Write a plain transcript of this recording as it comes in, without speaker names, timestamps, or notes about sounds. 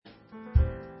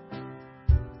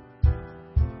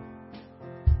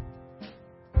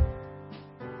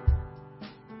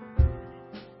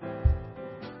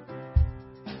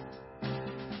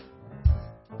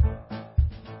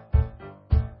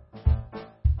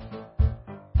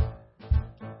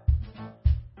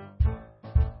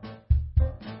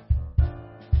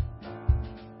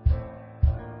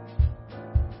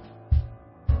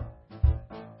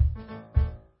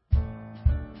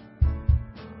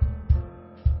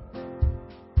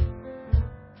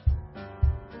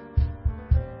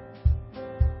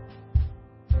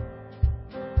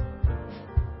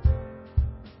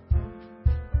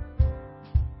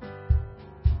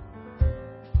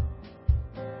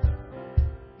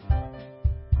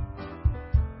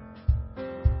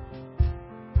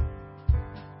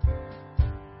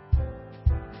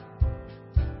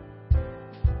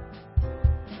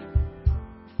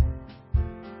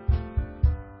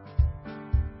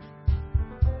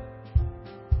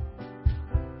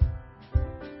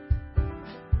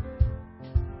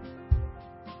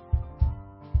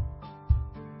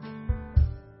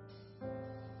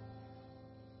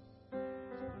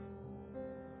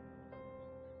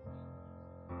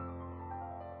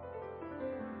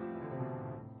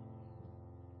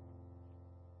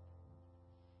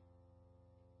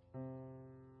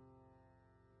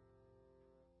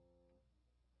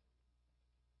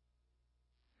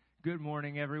Good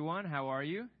morning, everyone. How are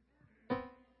you?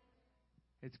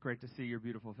 It's great to see your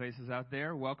beautiful faces out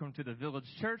there. Welcome to the Village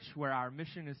Church, where our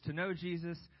mission is to know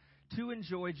Jesus, to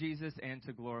enjoy Jesus, and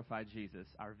to glorify Jesus.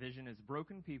 Our vision is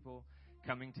broken people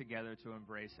coming together to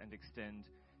embrace and extend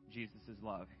Jesus'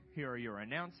 love. Here are your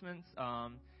announcements.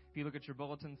 If you look at your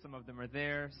bulletin, some of them are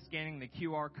there. Scanning the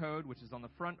QR code, which is on the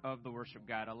front of the worship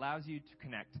guide, allows you to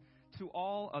connect to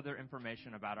all other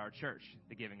information about our church,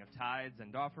 the giving of tithes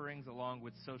and offerings, along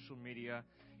with social media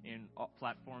in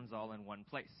platforms all in one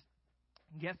place.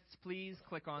 Guests, please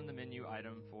click on the menu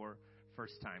item for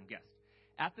first-time guests.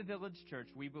 At the Village Church,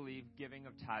 we believe giving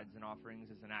of tithes and offerings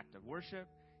is an act of worship.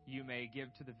 You may give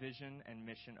to the vision and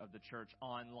mission of the church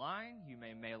online. You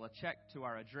may mail a check to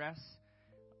our address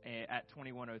at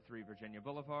 2103 Virginia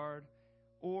Boulevard.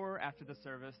 Or after the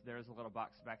service, there's a little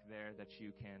box back there that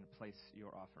you can place your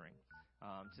offering.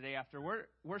 Today after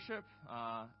worship,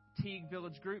 Teague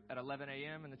Village Group at 11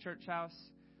 a.m. in the church house.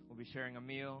 We'll be sharing a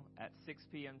meal at 6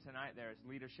 p.m. tonight. There's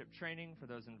leadership training for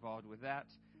those involved with that.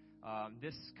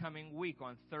 This coming week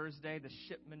on Thursday, the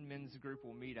Shipman Men's Group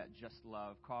will meet at Just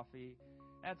Love Coffee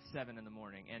at 7 in the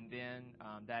morning. And then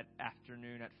that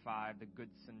afternoon at 5, the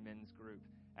Goodson Men's Group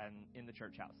in the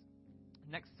church house.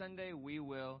 Next Sunday, we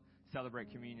will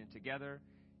celebrate communion together,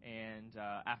 and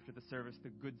after the service, the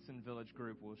Goodson Village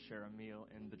Group will share a meal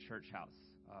in the church house.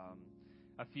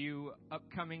 A few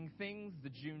upcoming things. The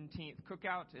Juneteenth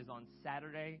cookout is on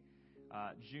Saturday,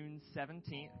 June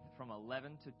 17th from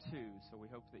 11 to 2, so we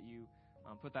hope that you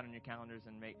put that on your calendars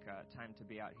and make time to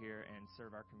be out here and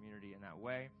serve our community in that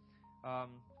way.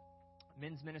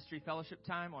 Men's Ministry Fellowship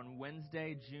time on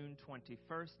Wednesday, June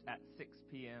 21st at 6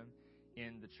 p.m.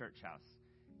 in the church house.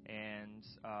 And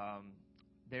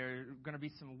there are going to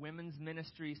be some women's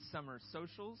ministry summer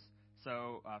socials.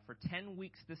 So for 10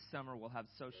 weeks this summer, we'll have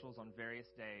socials on various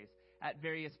days at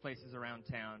various places around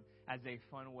town as a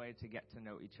fun way to get to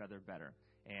know each other better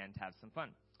and have some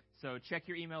fun. So check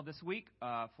your email this week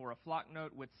for a flock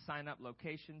note with sign-up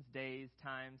locations, days,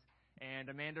 times. And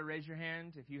Amanda, raise your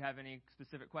hand. If you have any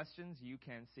specific questions, you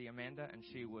can see Amanda, and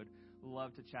she would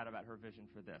love to chat about her vision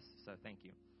for this. So thank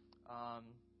you.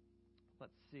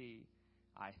 Let's see.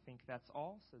 I think that's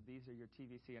all. So these are your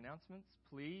TVC announcements.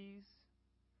 Please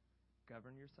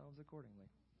govern yourselves accordingly.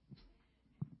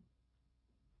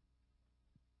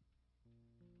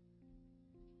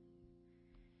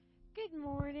 Good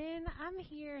morning. I'm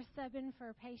here subbing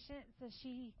for Patience as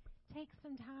she takes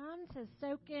some time to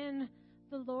soak in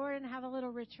the Lord and have a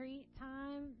little retreat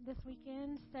time this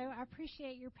weekend. So I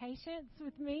appreciate your patience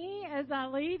with me as I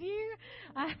lead you.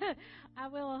 I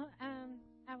will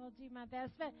do my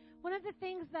best. But one of the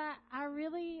things that I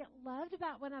really loved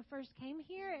about when I first came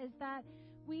here is that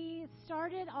we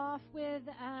started off with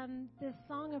this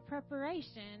song of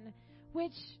preparation,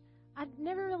 which I'd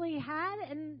never really had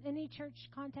in any church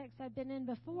context I've been in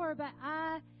before, but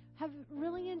I have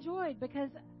really enjoyed because,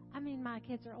 I mean, my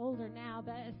kids are older now,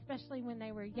 but especially when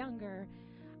they were younger,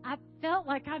 I felt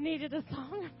like I needed a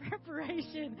song of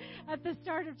preparation at the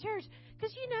start of church.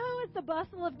 Because, it's the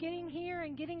bustle of getting here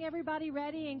and getting everybody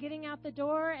ready and getting out the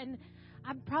door. And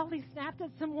I probably snapped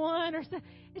at someone or so.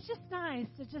 It's just nice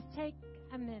to just take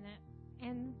a minute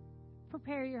and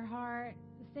prepare your heart,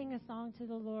 sing a song to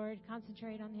the Lord,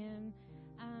 concentrate on Him.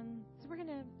 So we're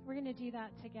gonna do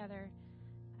that together.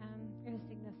 We're gonna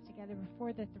sing this together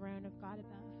before the throne of God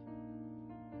above.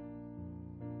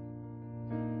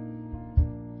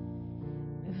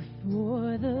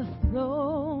 Before the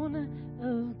throne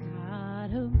of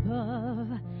God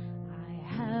above, I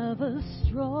have a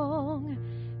strong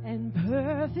and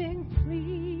perfect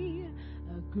plea,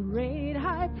 a great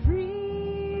high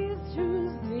priest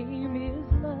whose name is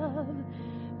love,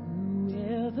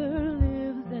 whoever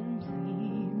lives and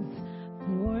pleads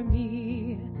for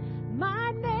me.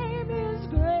 My name is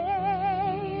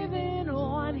graven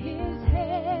on His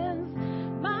hands.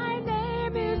 My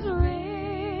name is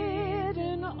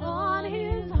written on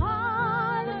His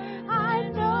heart. I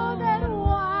know that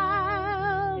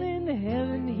while in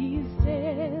heaven He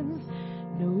stands,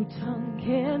 no tongue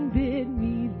can bid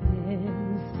me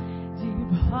thence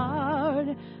depart.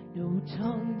 No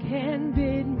tongue can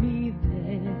bid me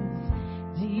thence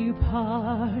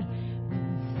depart. When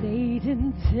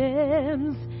Satan tempts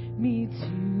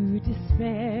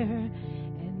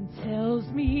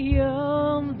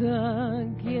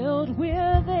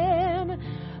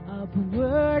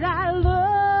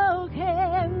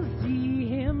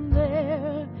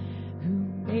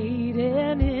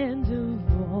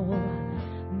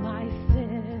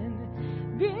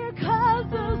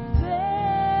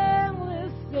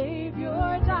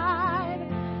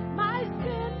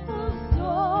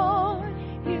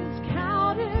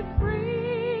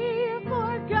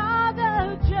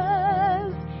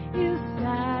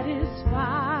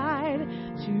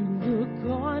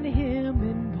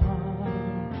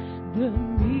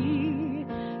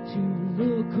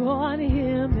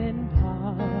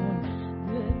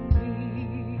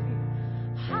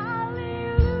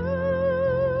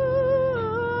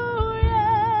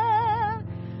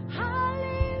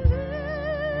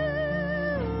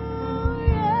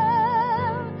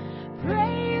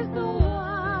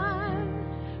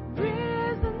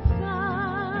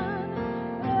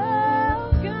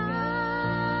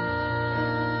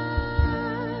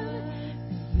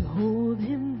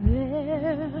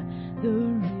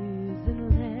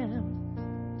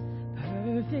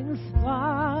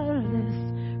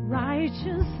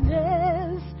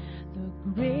righteousness, the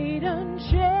great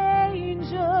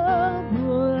unchangeable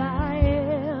I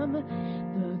am,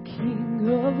 the King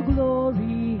of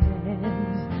glory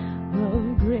and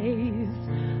of grace,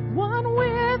 one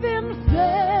with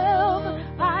himself,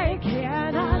 I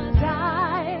cannot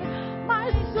die. My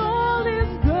soul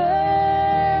is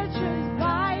purchased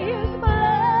by his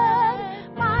blood.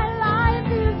 My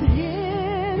life is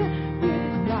hid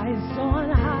with Christ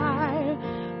on high,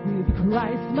 with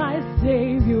Christ my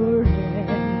Savior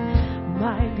and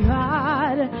my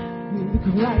God, with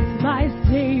Christ my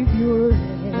Savior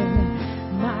and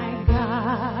my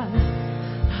God.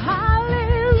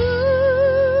 Hallelujah,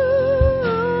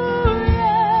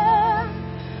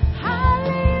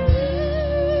 hallelujah,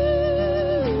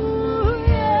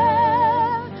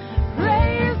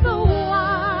 praise the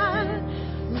one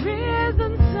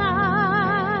risen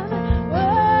Son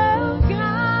of God.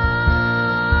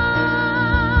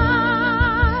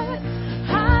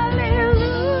 Hallelujah,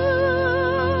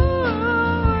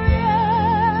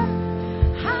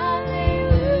 hallelujah,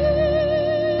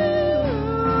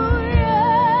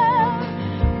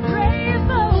 praise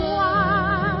the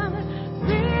one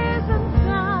risen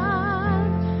Son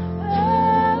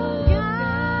of God.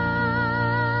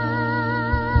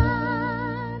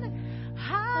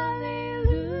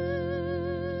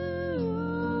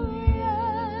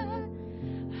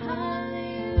 Hallelujah,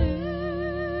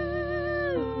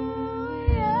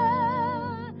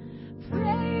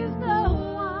 praise the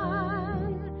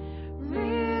one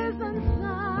risen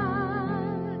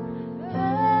Son of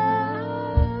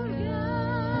God.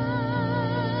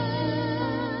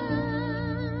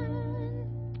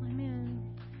 Amen.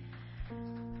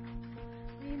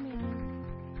 Amen.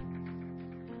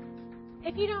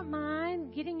 If you don't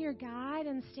mind getting your guide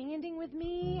and standing with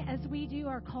me as we do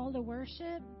our call to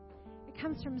worship, it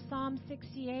comes from Psalm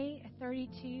 68,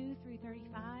 32 through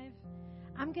 35.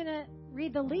 I'm going to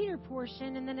read the leader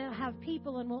portion, and then it'll have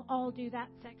people, and we'll all do that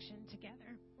section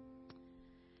together.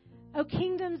 O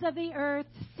kingdoms of the earth,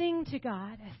 sing to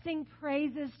God. Sing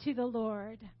praises to the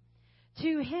Lord.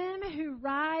 To him who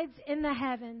rides in the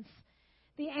heavens,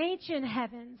 the ancient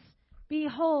heavens,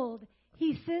 behold,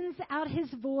 he sends out his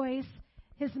voice,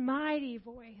 his mighty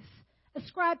voice.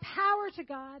 Ascribe power to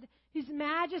God, whose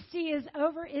majesty is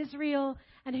over Israel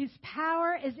and whose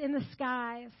power is in the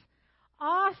skies.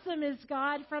 Awesome is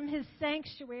God from his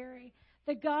sanctuary,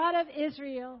 the God of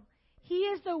Israel. He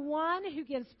is the one who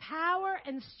gives power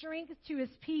and strength to his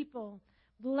people.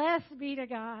 Blessed be to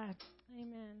God.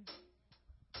 Amen.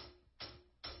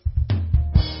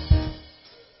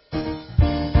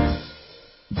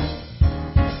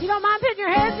 If you don't mind putting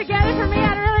your hands together for me,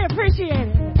 I'd really appreciate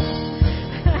it.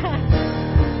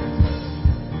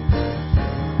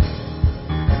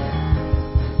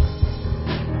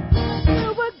 You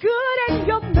were good and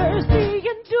your mercy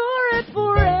endureth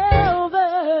forever.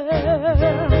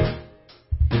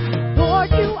 Lord,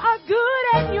 you are good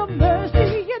and your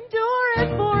mercy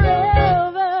endureth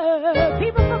forever.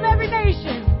 People from every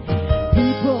nation,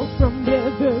 people from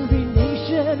every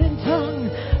nation and tongue,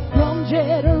 from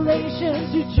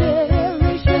generation to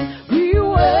generation, we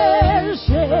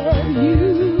worship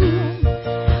you.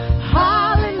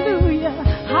 Hallelujah,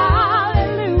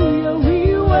 hallelujah,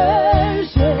 we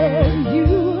worship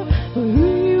you for who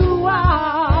you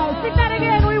are. Sing that again.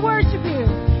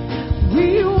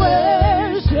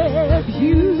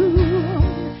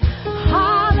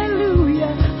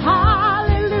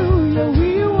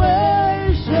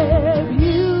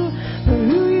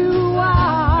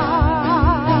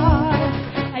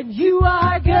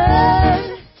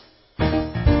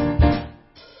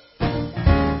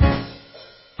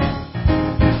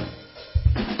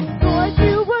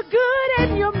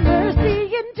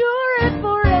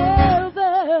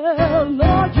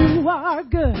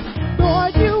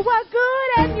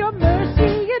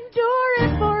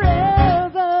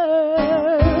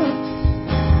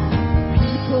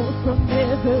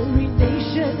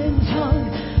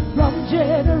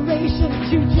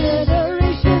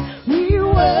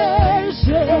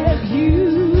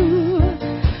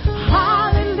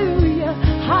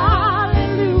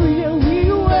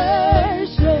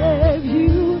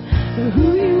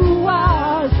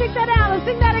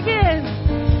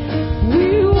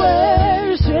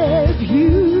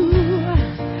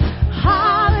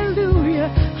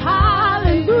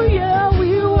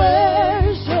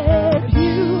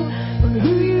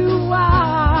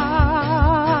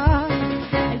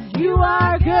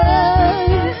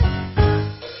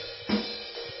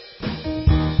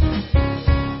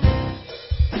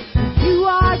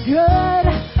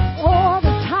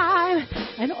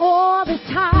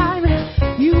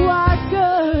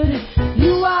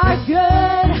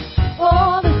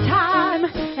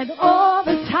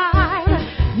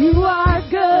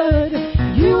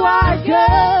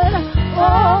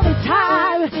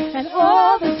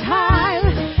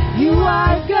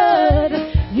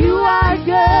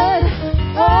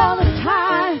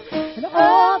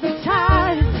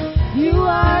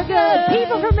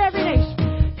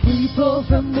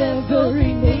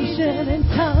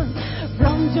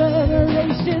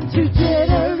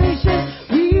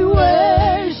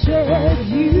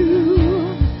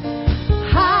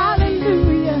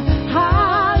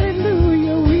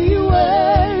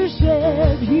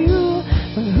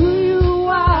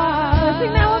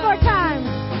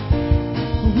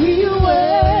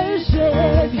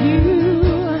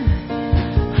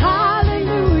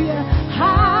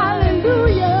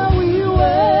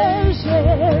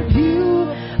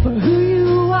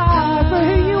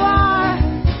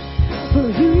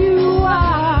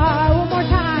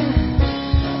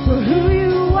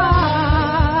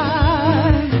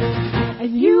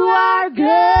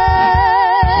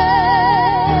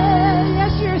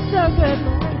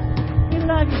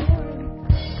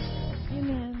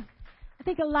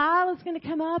 Micah Lyle is going to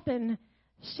come up and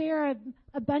share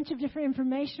a bunch of different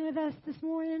information with us this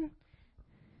morning.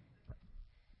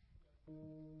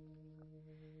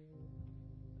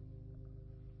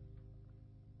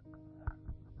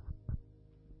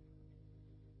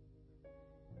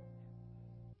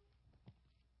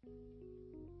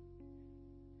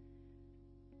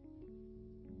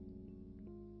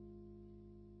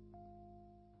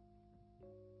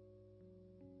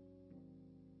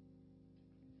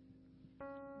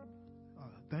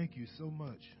 Thank you so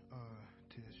much,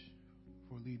 Tish,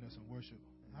 for leading us in worship.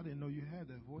 I didn't know you had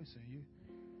that voice in you.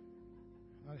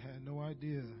 I had no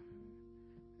idea.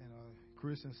 And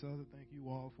Chris and Souther, thank you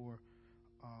all for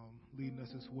leading us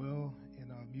as well in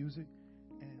music.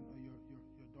 And your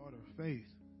daughter, Faith.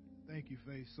 Thank you,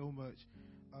 Faith, so much.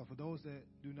 For those that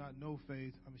do not know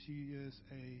Faith, she is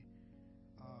a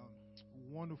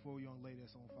wonderful young lady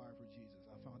that's on fire for Jesus.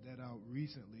 I found that out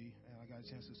recently, and I got a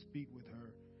chance to speak with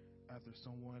her after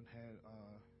someone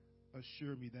had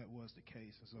assured me that was the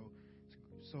case. And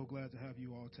so glad to have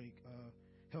you all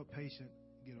help Patient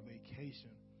get a vacation.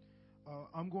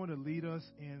 I'm going to lead us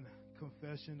in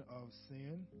confession of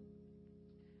sin,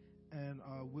 and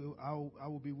I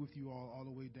will be with you all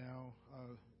the way down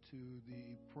to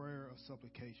the prayer of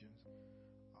supplications.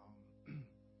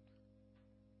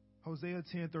 Hosea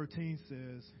 10:13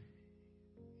 says,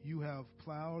 "You have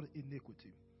plowed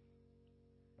iniquity.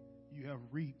 You have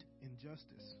reaped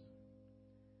injustice.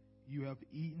 You have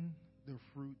eaten the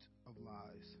fruit of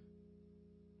lies.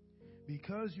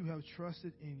 Because you have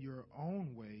trusted in your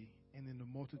own way and in the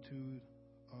multitude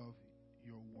of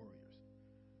your warriors."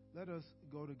 Let us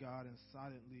go to God and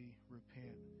silently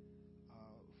repent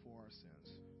for our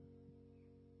sins.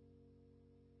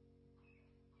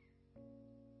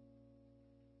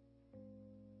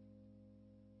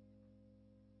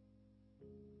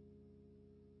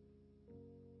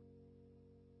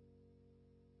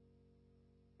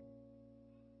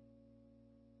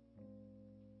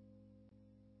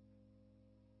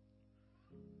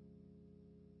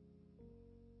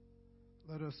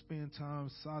 Let us spend time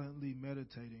silently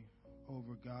meditating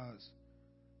over God's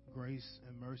grace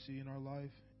and mercy in our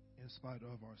life in spite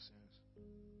of our sins.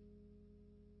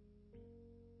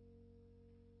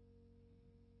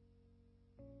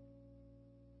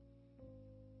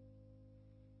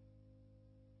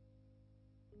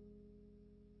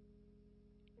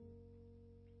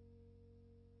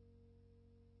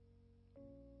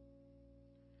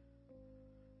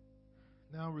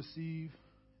 Now receive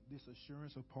this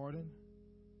assurance of pardon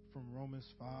from Romans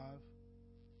 5,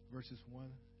 verses 1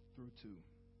 through 2.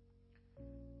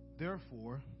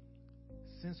 Therefore,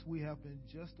 since we have been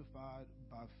justified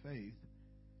by faith,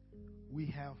 we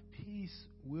have peace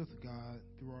with God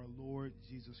through our Lord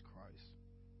Jesus Christ.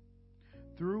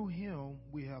 Through him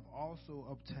we have also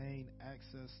obtained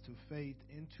access to faith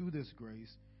into this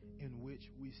grace in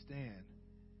which we stand,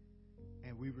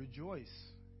 and we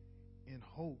rejoice in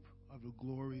hope of the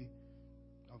glory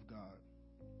of God.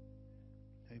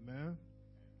 Amen.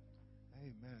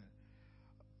 Amen.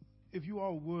 If you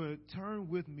all would, turn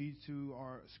with me to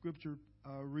our scripture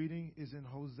reading is in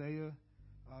Hosea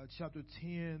chapter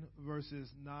 10,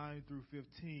 verses 9 through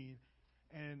 15.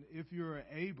 And if you're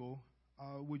able,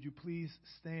 would you please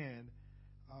stand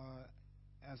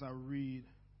as I read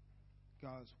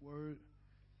God's word?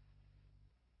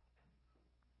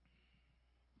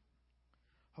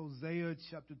 Hosea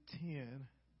chapter 10,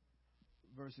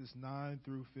 verses 9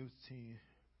 through 15.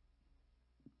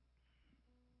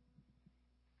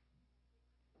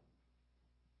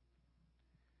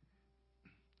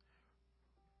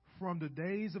 From the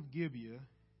days of Gibeah,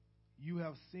 you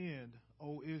have sinned,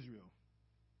 O Israel.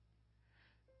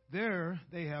 There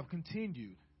they have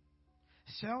continued.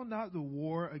 Shall not the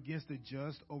war against the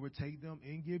just overtake them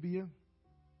in Gibeah?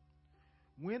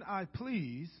 When I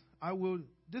please, I will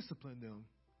discipline them,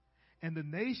 and the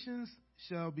nations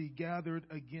shall be gathered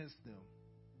against them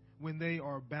when they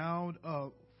are bound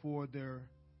up for their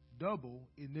double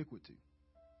iniquity.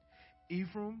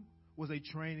 Ephraim was a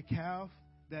trained calf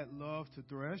that loved to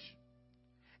thresh,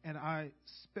 and I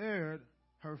spared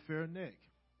her fair neck.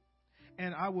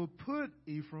 And I will put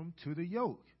Ephraim to the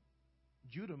yoke.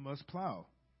 Judah must plow.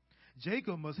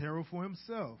 Jacob must harrow for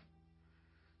himself.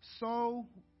 Sow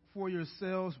for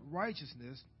yourselves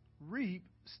righteousness, reap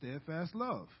steadfast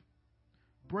love.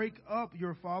 Break up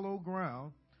your fallow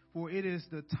ground, for it is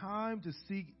the time to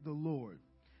seek the Lord,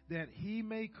 that he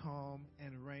may come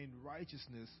and rain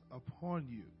righteousness upon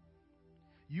you.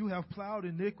 You have plowed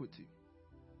iniquity.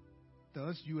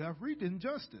 Thus you have reaped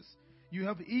injustice. You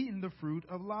have eaten the fruit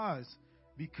of lies,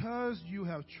 because you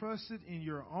have trusted in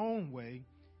your own way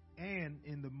and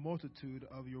in the multitude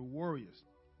of your warriors.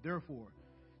 Therefore,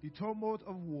 the tumult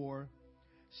of war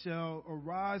shall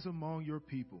arise among your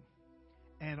people,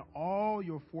 and all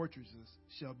your fortresses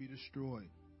shall be destroyed,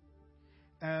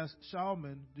 as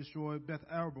Shipman destroyed Beth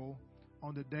Arbel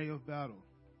on the day of battle.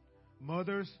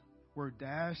 Mothers were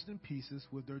dashed in pieces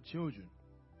with their children.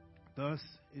 Thus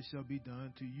it shall be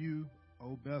done to you,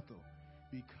 O Bethel,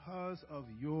 because of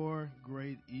your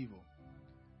great evil.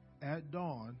 At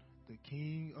dawn, the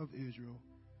king of Israel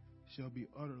shall be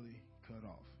utterly cut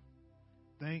off.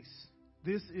 Thanks.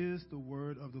 This is the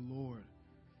word of the Lord.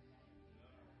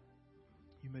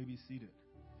 You may be seated.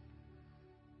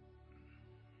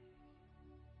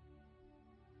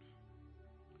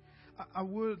 I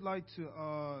would like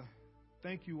to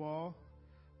thank you all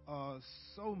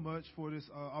so much for this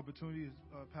opportunity,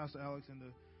 Pastor Alex and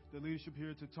the leadership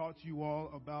here, to talk to you all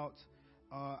about,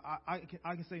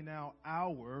 I can say now,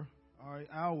 our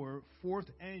fourth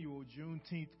annual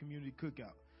Juneteenth Community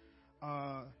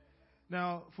Cookout.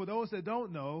 Now, for those that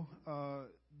don't know,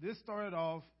 this started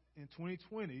off in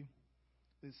 2020,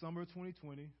 the summer of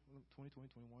 2020, 21,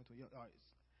 20, all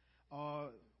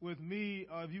right. With me,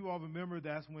 if you all remember,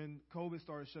 that's when COVID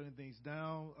started shutting things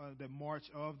down, the March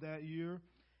of that year.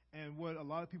 And what a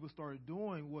lot of people started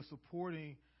doing was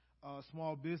supporting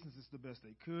small businesses the best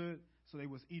they could. So they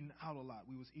was eating out a lot.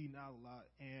 We was eating out a lot.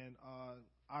 And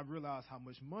I realized how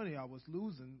much money I was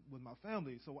losing with my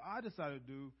family. So what I decided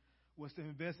to do was to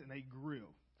invest in a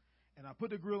grill. And I put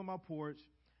the grill on my porch,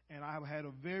 and I had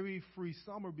a very free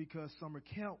summer because summer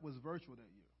camp was virtual that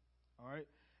year. All right?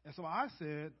 And so I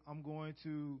said, I'm going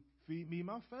to feed me,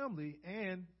 my family,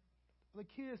 and the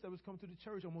kids that was coming to the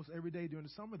church almost every day during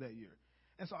the summer that year.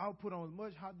 And so I would put on as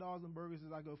much hot dogs and burgers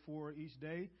as I could afford each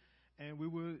day, and we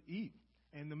would eat.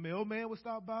 And the mailman would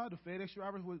stop by, the FedEx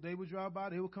drivers, they would drive by,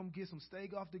 they would come get some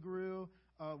steak off the grill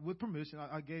with permission.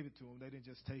 I gave it to them. They didn't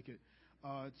just take it.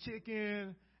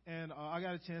 Chicken, and I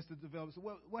got a chance to develop. So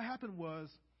what happened was,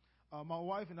 my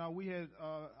wife and I, we had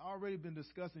already been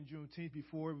discussing Juneteenth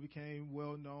before it became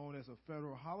well known as a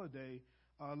federal holiday.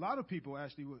 A lot of people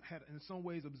actually had, in some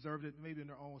ways, observed it, maybe in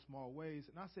their own small ways.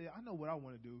 And I said, I know what I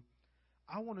want to do.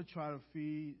 I want to try to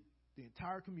feed the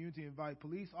entire community, invite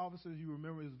police officers. You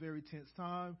remember it was a very tense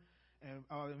time, and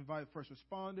invite first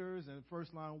responders and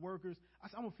first-line workers. I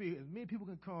said, I'm going to feed as many people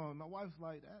can come. My wife's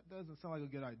like, that doesn't sound like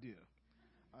a good idea.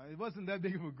 It wasn't that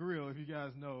big of a grill, if you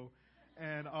guys know.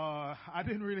 And I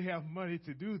didn't really have money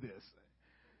to do this.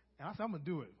 And I said, I'm going to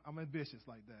do it. I'm ambitious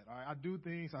like that. All right? I do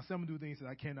things. I say I'm going to do things that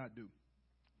I cannot do.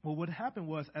 Well, what happened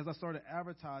was, as I started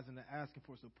advertising and asking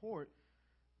for support,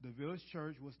 the Village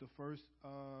Church was the first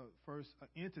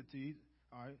entity,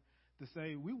 all right, to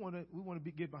say, we want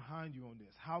to get behind you on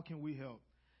this. How can we help?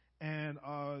 And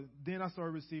then I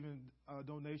started receiving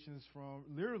donations from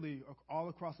literally all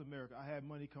across America. I had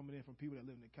money coming in from people that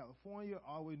lived in California,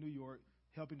 all the way to New York,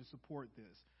 helping to support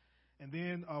this. And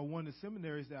then one of the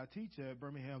seminaries that I teach at,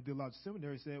 Birmingham Theological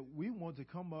Seminary, said, we want to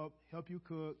come up, help you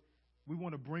cook. We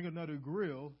want to bring another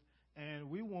grill,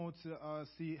 and we want to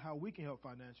see how we can help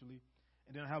financially.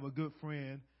 And then I have a good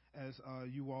friend, as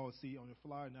you all see on the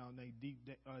flyer now, named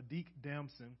Deke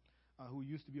Damson, who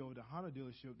used to be over the Honda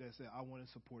dealership, that said, I want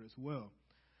to support as well.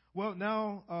 Well,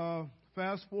 now,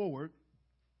 fast forward,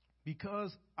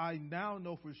 because I now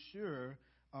know for sure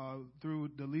through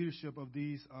the leadership of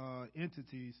these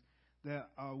entities that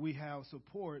we have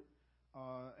support,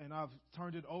 and I've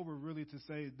turned it over really to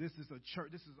say this is a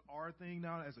church, this is our thing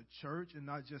now as a church and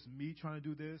not just me trying to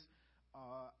do this.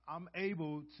 I'm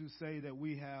able to say that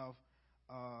we have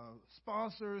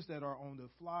sponsors that are on the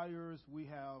flyers. We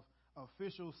have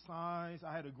official signs.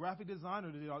 I had a graphic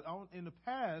designer that in the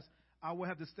past, I would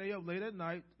have to stay up late at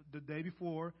night the day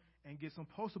before and get some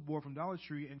poster board from Dollar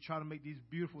Tree and try to make these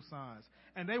beautiful signs.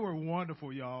 And they were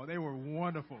wonderful, y'all. They were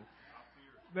wonderful.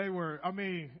 They were, I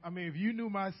mean, if you knew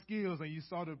my skills and you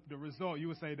saw the result, you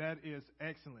would say that is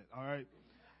excellent, all right?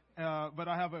 But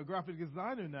I have a graphic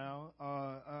designer now,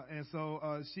 and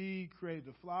so she created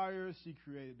the flyers, she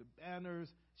created the banners,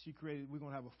 we're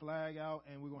going to have a flag out,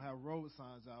 and we're going to have road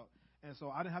signs out. And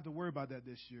so I didn't have to worry about that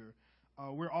this year.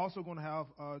 We're also going to have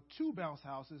 2 bounce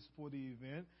houses for the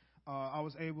event. I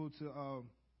was able to,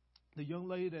 the young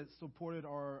lady that supported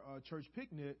our church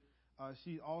picnic,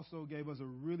 she also gave us a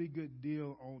really good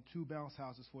deal on 2 bounce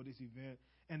houses for this event.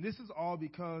 And this is all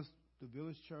because the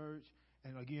Village Church,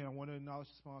 and again, I want to acknowledge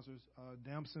the sponsors,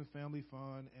 Damson Family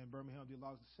Fund and Birmingham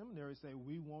Theological Seminary, say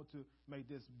we want to make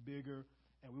this bigger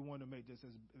and we want to make this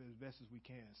as best as we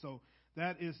can. So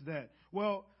that is that.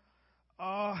 Well,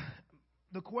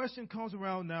 the question comes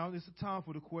around now. It's the time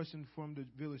for the question from the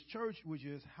Village Church, which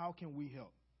is, how can we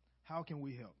help? How can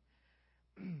we help?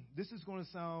 this is going to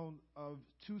sound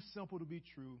too simple to be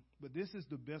true, but this is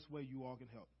the best way you all can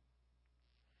help.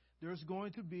 There's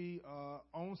going to be,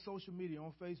 on social media,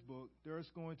 on Facebook, there's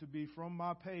going to be, from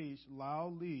my page,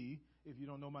 Lyle Lee, if you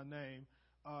don't know my name,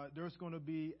 there's going to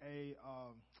be an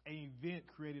event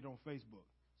created on Facebook.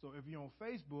 So if you're on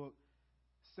Facebook,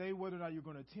 say whether or not you're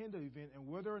going to attend the event, and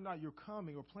whether or not you're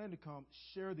coming or plan to come,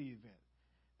 share the event.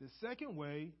 The second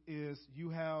way is you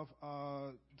have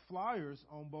flyers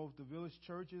on both the Village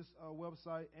Church's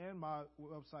website and my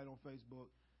website on Facebook.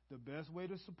 The best way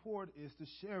to support is to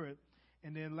share it.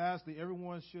 And then lastly,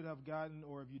 everyone should have gotten,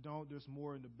 or if you don't, there's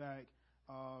more in the back,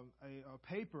 a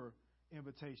paper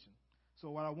invitation. So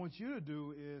what I want you to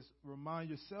do is remind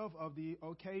yourself of the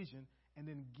occasion and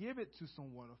then give it to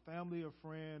someone, a family, a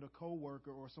friend, a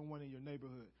coworker, or someone in your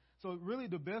neighborhood. So really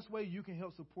the best way you can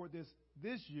help support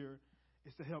this year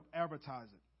is to help advertise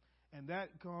it. And that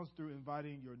comes through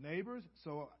inviting your neighbors.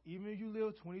 So even if you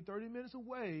live 20, 30 minutes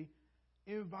away,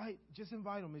 just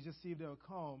invite them and just see if they'll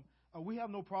come. We have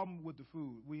no problem with the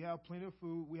food. We have plenty of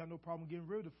food. We have no problem getting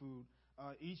rid of the food.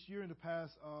 Each year in the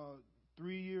past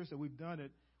 3 years that we've done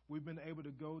it, we've been able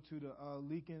to go to the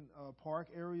Leakin Park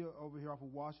area over here off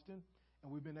of Washington,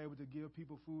 and we've been able to give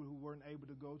people food who weren't able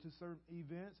to go to certain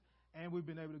events, and we've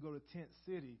been able to go to Tent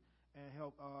City and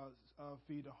help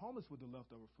feed the homeless with the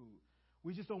leftover food.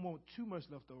 We just don't want too much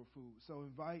leftover food. So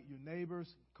invite your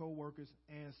neighbors, co-workers,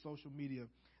 and social media.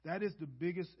 That is the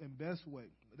biggest and best way.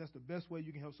 That's the best way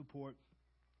you can help support.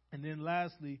 And then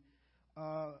lastly,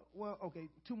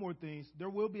 two more things. There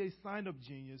will be a sign-up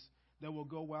genius that will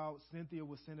go out. Cynthia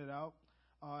will send it out.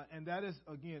 And that is,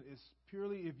 again, it's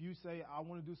purely if you say, I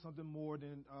want to do something more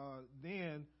than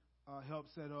help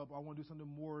set up. I want to do something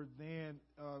more than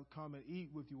come and eat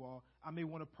with you all. I may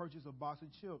want to purchase a box of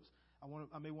chips.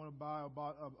 I may want to buy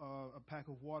a pack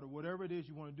of water. Whatever it is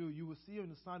you want to do, you will see it in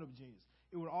the sign-up genius.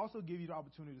 It will also give you the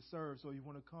opportunity to serve. So if you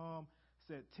want to come,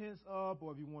 set tents up,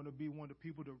 or if you want to be one of the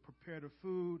people to prepare the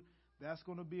food, that's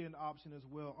going to be an option as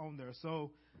well on there.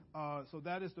 So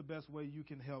that is the best way you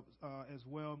can help as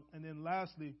well. And then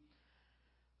lastly,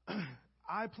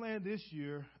 I planned this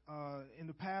year. In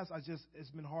the past, it's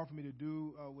been hard for me to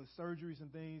do with surgeries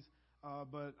and things.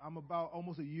 But I'm about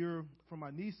almost a year from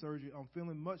my knee surgery. I'm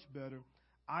feeling much better.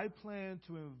 I plan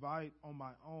to invite on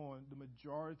my own the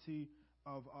majority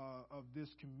of this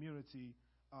community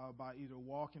by either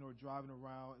walking or driving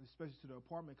around, especially to the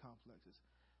apartment complexes.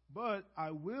 But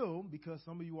I will, because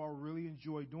some of you all really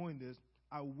enjoy doing this,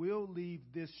 I will leave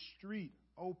this street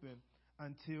open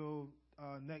until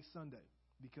next Sunday,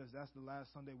 because that's the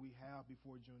last Sunday we have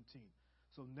before Juneteenth.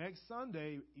 So next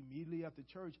Sunday, immediately after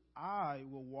church, I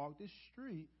will walk this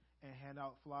street and hand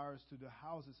out flyers to the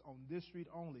houses on this street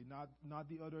only, not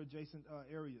the other adjacent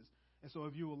areas. And so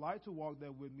if you would like to walk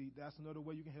there with me, that's another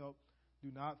way you can help. Do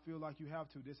not feel like you have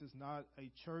to. This is not a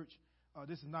church.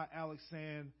 This is not Alex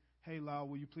saying, hey, Lyle,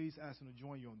 will you please ask him to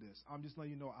join you on this? I'm just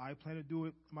letting you know I plan to do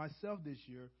it myself this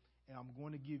year, and I'm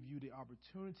going to give you the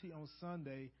opportunity on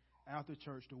Sunday after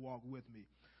church to walk with me.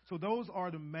 So those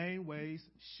are the main ways.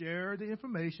 Share the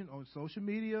information on social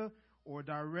media or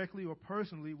directly or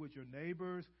personally with your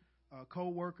neighbors,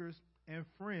 co-workers, and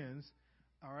friends.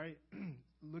 All right?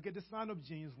 Look at the sign-up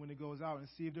genius when it goes out and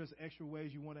see if there's extra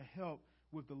ways you want to help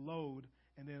with the load.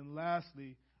 And then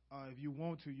lastly, if you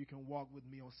want to, you can walk with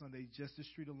me on Sunday, just the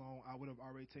street alone. I would have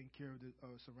already taken care of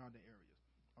the surrounding areas.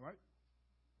 All right?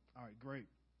 All right, great.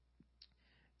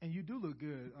 And you do look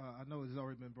good. I know it's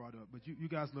already been brought up, but you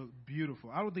guys look beautiful.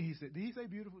 I don't think he said, did he say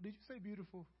beautiful? Did you say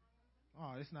beautiful?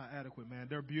 Oh, it's not adequate, man.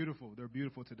 They're beautiful. They're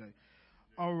beautiful today.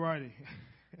 All righty.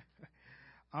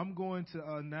 I'm going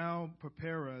to now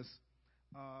prepare us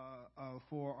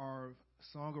for our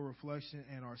song of reflection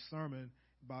and our sermon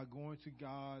by going to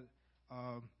God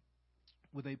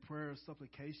with a prayer of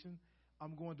supplication.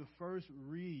 I'm going to first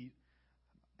read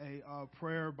a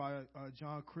prayer by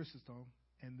John Chrysostom,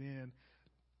 and then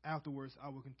afterwards, I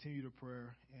will continue the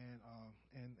prayer,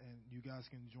 and you guys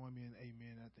can join me in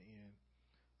amen at the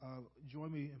end.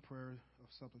 Join me in prayer of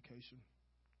supplication.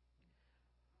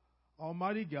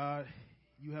 Almighty God,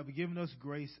 you have given us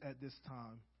grace at this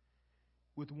time,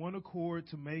 with one accord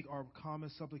to make our common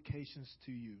supplications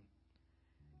to you.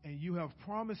 And you have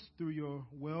promised through your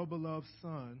well-beloved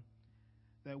Son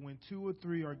that when 2 or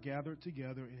 3 are gathered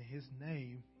together in his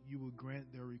name, you will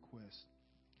grant their requests.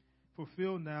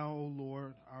 Fulfill now, O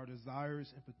Lord, our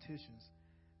desires and petitions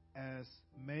as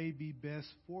may be best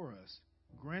for us,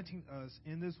 granting us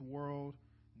in this world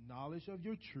knowledge of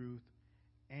your truth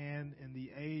and in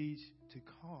the age to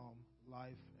come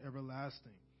life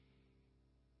everlasting.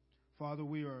 Father,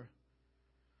 we are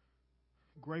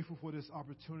grateful for this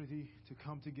opportunity to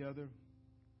come together.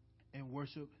 and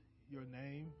worship your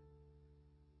name,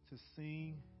 to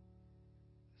sing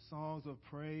songs of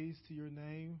praise to your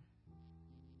name,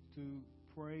 to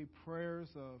pray prayers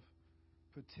of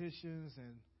petitions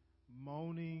and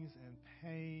moanings and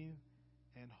pain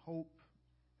and hope,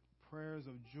 prayers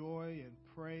of joy and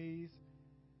praise,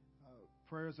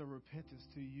 prayers of repentance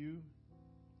to you.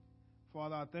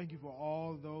 Father, I thank you for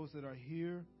all those that are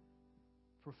here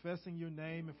professing your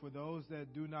name, and for those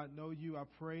that do not know you, I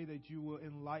pray that you will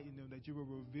enlighten them, that you will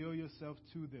reveal yourself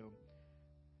to them,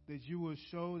 that you will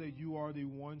show that you are the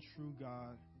one true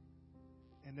God,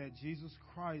 and that Jesus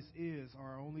Christ is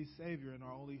our only Savior and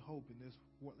our only hope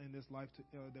in this life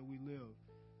that we live.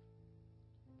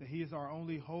 That He is our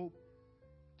only hope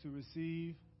to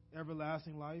receive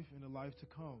everlasting life in the life to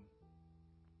come.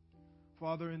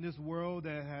 Father, in this world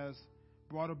that has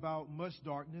brought about much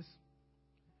darkness,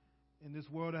 in this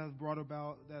world that has brought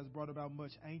about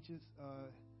much anxious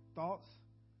thoughts,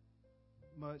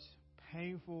 much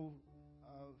painful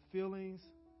feelings,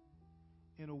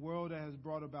 in a world that has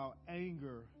brought about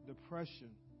anger, depression,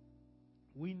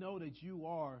 we know that you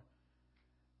are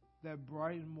that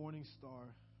bright and morning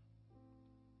star.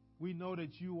 We know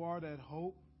that you are that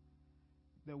hope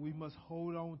that we must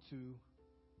hold on to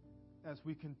as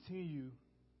we continue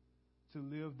to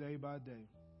live day by day.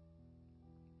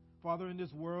 Father, in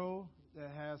this world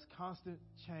that has constant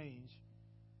change,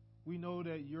 we know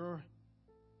that your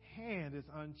hand is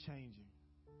unchanging,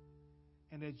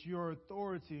 and that your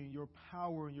authority and your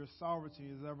power and your sovereignty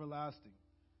is everlasting.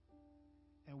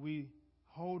 And we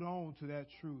hold on to that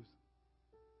truth.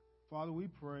 Father, we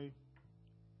pray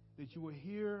that you will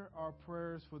hear our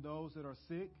prayers for those that are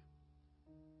sick,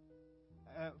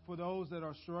 for those that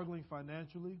are struggling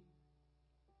financially.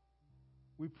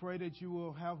 We pray that you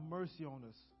will have mercy on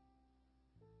us,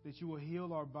 that you will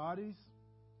heal our bodies,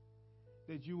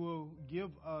 that you will give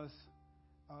us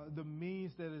the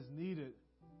means that is needed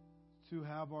to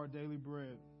have our daily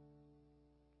bread.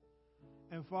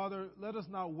 And Father, let us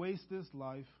not waste this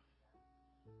life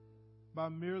by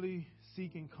merely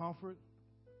seeking comfort,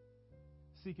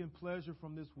 seeking pleasure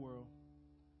from this world.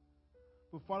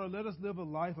 But Father, let us live a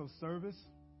life of service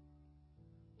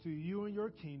to you and your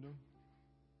kingdom,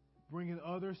 bringing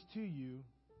others to you,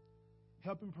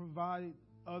 helping provide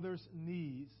others'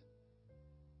 needs,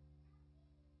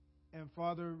 and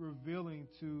Father, revealing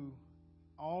to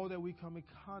all that we come in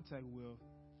contact with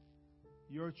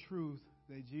your truth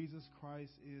that Jesus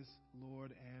Christ is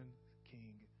Lord and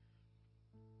King.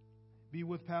 Be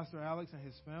with Pastor Alex and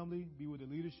his family. Be with the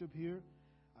leadership here.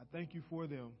 I thank you for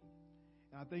them.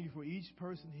 And I thank you for each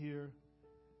person here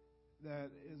that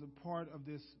is a part of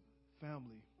this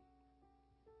family.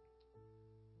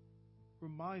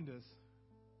 Remind us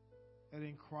that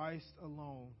in Christ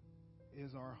alone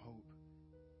is our hope.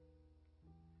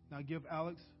 Now give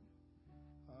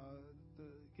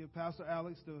Pastor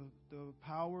Alex the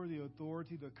power, the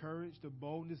authority, the courage, the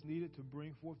boldness needed to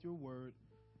bring forth your word.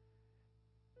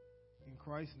 In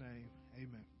Christ's name,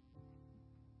 amen.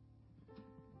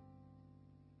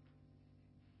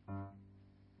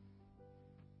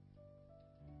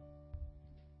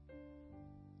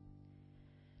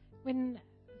 When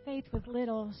Faith was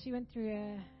little, she went through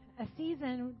a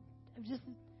season of just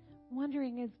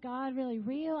wondering, is God really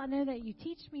real? I know that you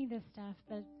teach me this stuff,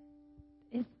 but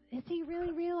is he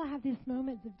really real? I have these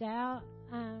moments of doubt.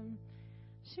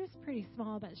 She was pretty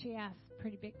small, but she asked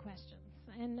pretty big questions.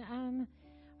 And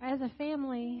as a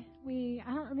family,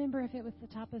 I don't remember if it was the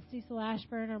top of Cecil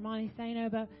Ashburn or Monte Sano,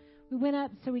 but we went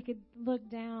up so we could look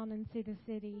down and see the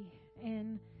city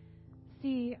and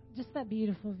see just that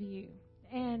beautiful view.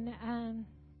 And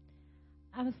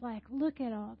I was like, look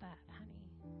at all that,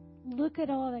 honey. Look at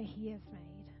all that he has made.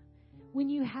 When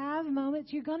you have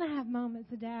moments, you're going to have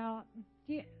moments of doubt.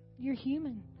 You're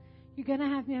human. You're going to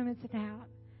have moments of doubt.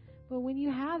 But when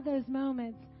you have those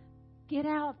moments, get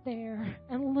out there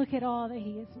and look at all that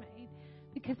he has made,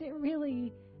 because it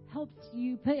really helps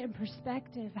you put in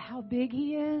perspective how big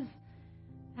he is,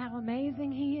 how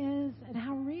amazing he is, and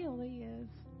how real he is.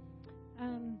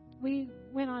 We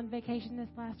went on vacation this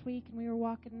last week, and we were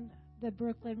walking the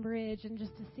Brooklyn Bridge, and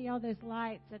just to see all those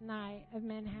lights at night of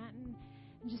Manhattan,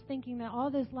 and just thinking that all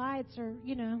those lights are,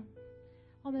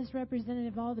 almost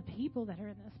representative of all the people that are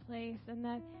in this place, and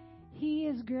that he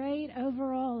is great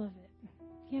over all of it.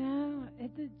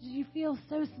 You feel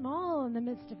so small in the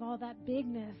midst of all that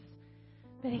bigness,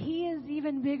 but he is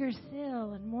even bigger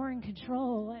still and more in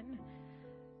control, and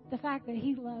the fact that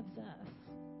he loves us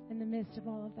in the midst of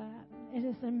all of that. It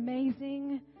is an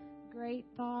amazing, great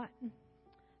thought.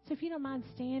 So if you don't mind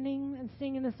standing and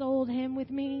singing this old hymn with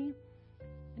me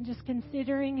and just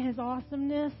considering his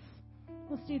awesomeness,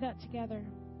 let's do that together.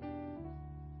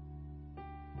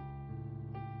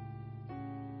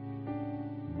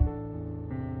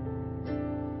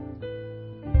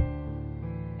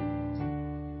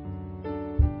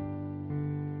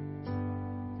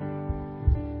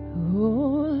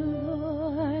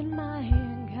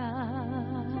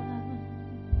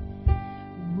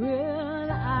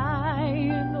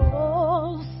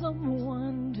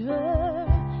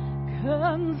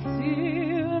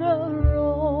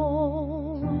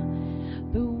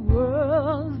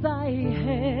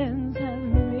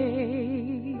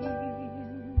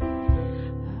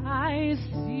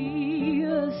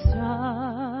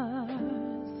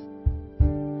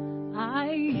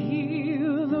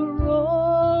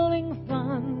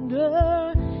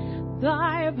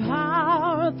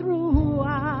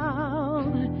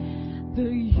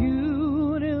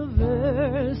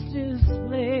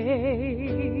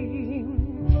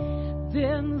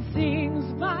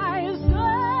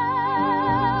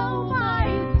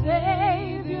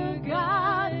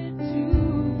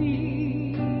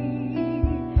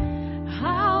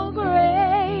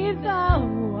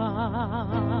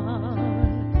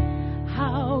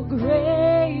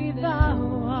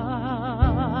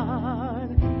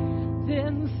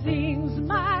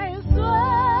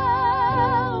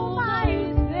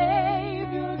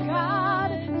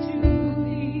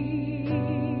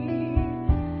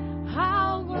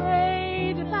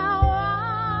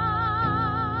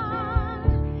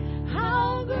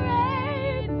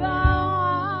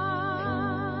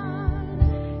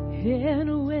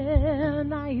 And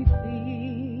when I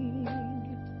think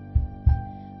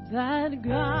that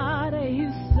God,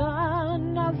 His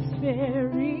Son, not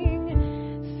sparing,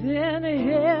 sent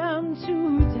Him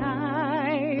to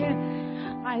die,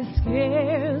 I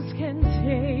scarce can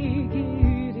take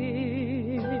it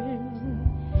in,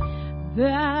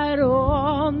 that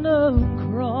on the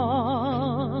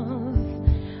cross,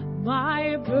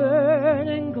 my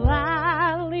burden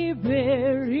gladly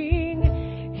bearing,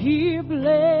 He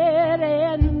bled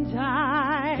and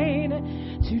died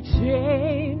to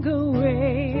take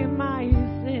away my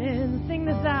sins. Sing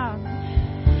this out.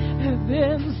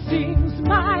 Then sings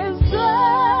my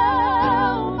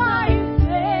soul, my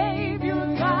Savior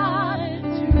God,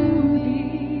 to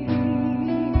Thee.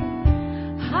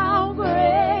 How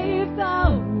great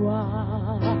Thou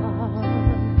art!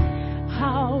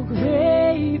 How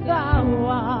great Thou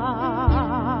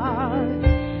art!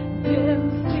 Then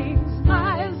sings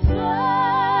my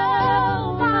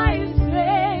soul, my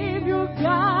Savior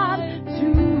God, to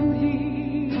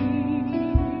Thee.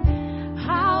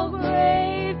 How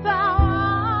great Thou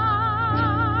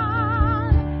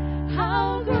art!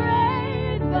 How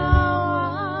great Thou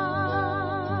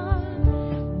art!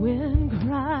 When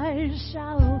Christ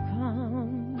shall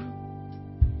come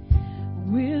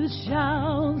with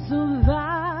shouts of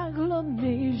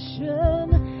acclamation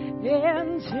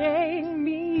and take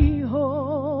me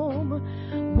home,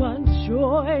 what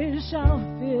joy shall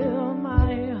fill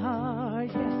my heart,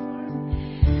 yes,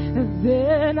 Lord.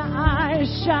 Then I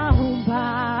shall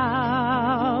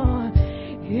bow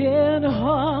in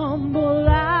humble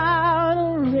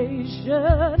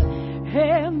adoration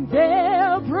and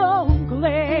there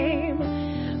proclaim,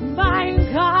 my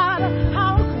God,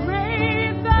 how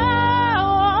great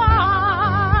Thou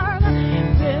art.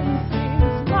 Then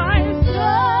sings my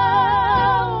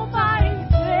soul, my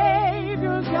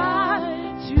Savior God,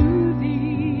 to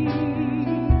Thee.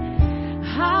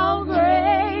 How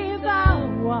great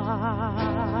Thou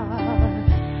art!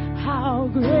 How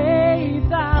great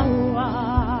Thou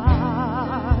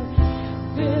art!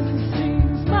 Then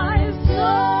sings my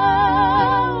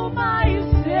soul, my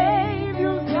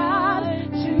Savior God,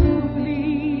 to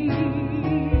Thee.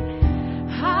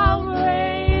 How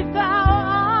great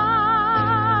Thou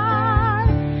art!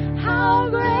 How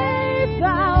great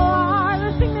Thou art!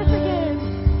 Let's sing this again.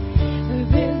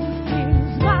 Then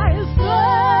sings my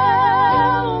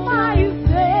soul, my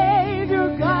Savior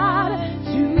God,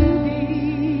 to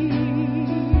Thee.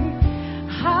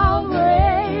 How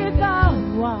great Thou art!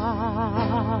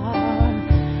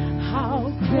 How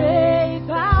great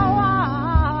Thou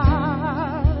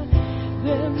art!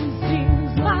 Then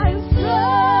sings my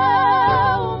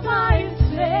soul, my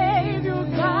Savior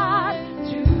God,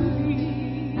 to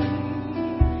Thee.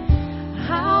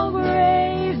 How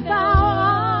great Thou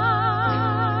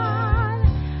art!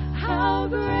 How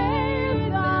great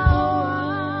Thou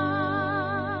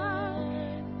art!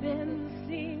 Then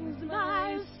sings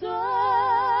my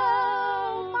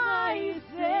soul, my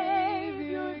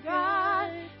Savior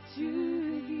God, to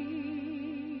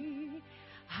Thee.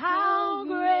 How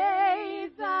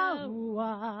great Thou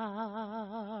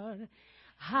art!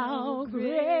 How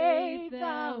great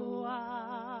Thou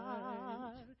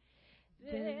art!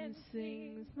 Then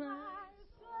sings my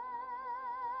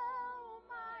soul,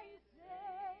 my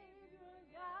Savior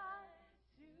God,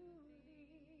 to Thee.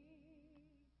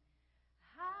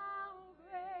 How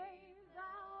great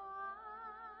Thou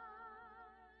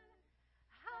art!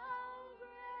 How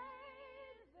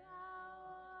great Thou art!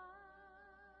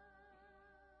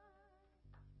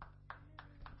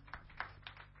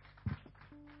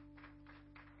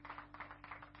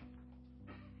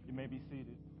 You may be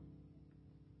seated.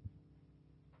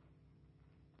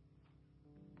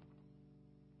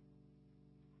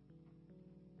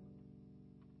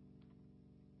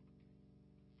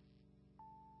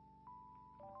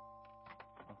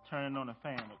 I'm turning on the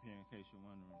fan up here in case you're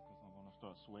wondering, because I'm going to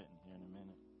start sweating here in a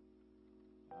minute.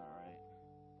 All right.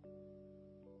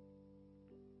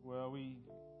 Well, we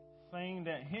sang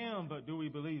that hymn, but do we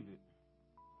believe it?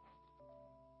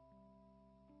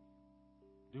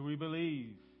 Do we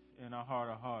believe in our heart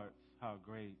of hearts how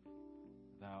great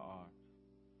Thou art?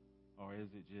 Or is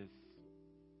it just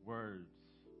words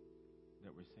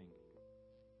that we're singing?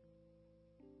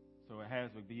 So it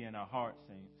has to be in our hearts,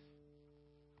 saints.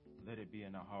 Let it be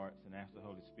in our hearts and ask the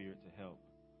Holy Spirit to help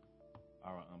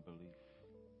our unbelief.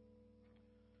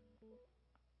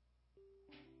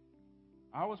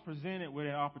 I was presented with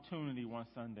an opportunity one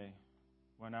Sunday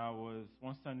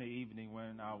evening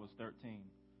when I was 13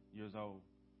 years old.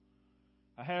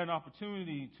 I had an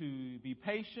opportunity to be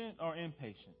patient or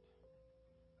impatient.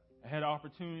 I had an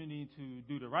opportunity to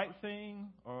do the right thing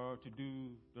or to do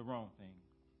the wrong thing.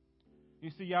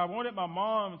 You see, I wanted my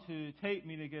mom to take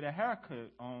me to get a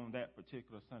haircut on that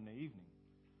particular Sunday evening.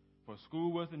 For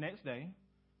school was the next day,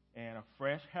 and a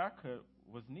fresh haircut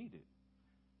was needed.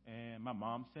 And my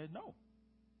mom said no.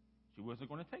 She wasn't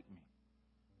going to take me.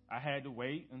 I had to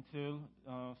wait until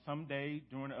someday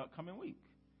during the upcoming week.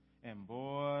 And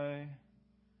boy,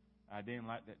 I didn't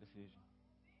like that decision.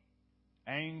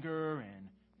 Anger and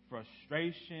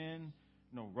frustration,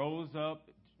 rose up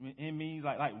in me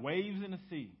like waves in the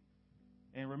sea.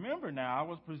 And remember now, I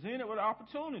was presented with an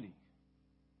opportunity.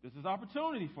 This is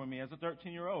opportunity for me as a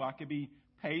 13-year-old. I could be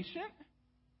patient,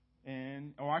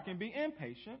 or I can be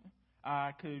impatient.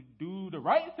 I could do the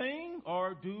right thing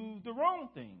or do the wrong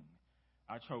thing.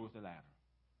 I chose the latter.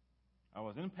 I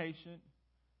was impatient,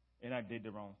 and I did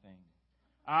the wrong thing.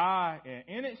 I, an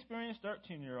inexperienced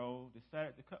 13-year-old,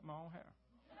 decided to cut my own hair.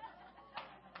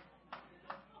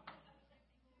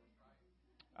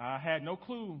 I had no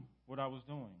clue what I was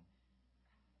doing.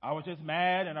 I was just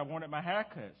mad and I wanted my hair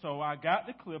cut. So I got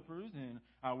the clippers and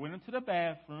I went into the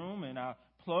bathroom and I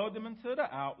plugged them into the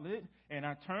outlet and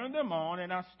I turned them on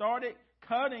and I started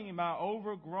cutting my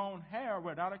overgrown hair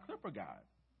without a clipper guide.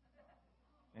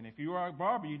 And if you are a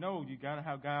barber, you know you got to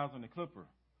have guides on the clipper.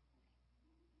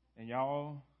 And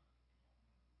y'all,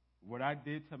 what I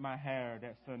did to my hair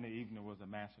that Sunday evening was a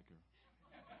massacre.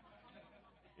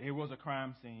 It was a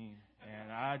crime scene,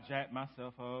 and I jacked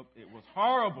myself up. It was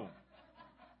horrible.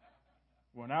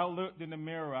 When I looked in the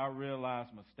mirror, I realized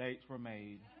mistakes were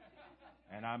made,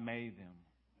 and I made them.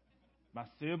 My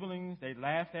siblings, they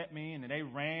laughed at me, and they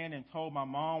ran and told my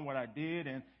mom what I did,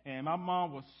 and my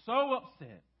mom was so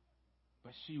upset,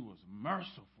 but she was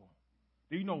merciful.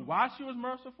 Do you know why she was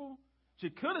merciful?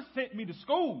 She could have sent me to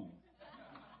school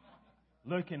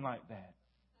looking like that.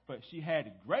 But she had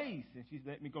grace, and she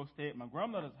let me go stay at my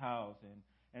grandmother's house.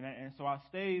 And so I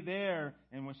stayed there,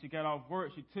 and when she got off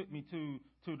work, she took me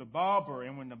to the barber.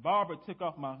 And when the barber took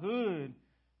off my hood,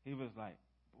 he was like,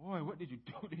 "Boy, what did you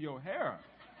do to your hair?"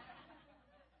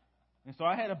 And so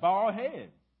I had a bald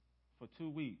head for 2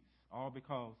 weeks, all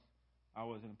because I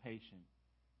was impatient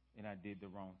and I did the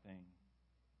wrong thing.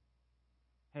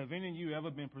 Have any of you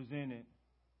ever been presented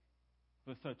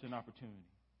with such an opportunity?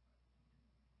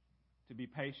 To be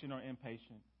patient or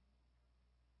impatient,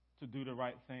 to do the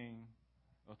right thing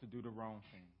or to do the wrong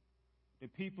thing. The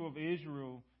people of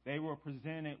Israel, they were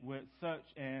presented with such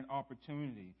an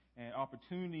opportunity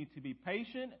to be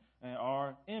patient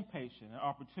or impatient, an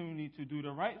opportunity to do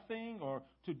the right thing or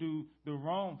to do the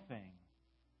wrong thing.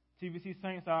 TVC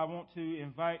Saints, I want to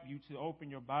invite you to open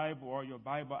your Bible or your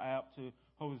Bible app to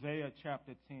Hosea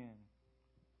chapter 10.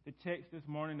 The text this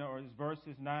morning is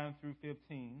verses 9 through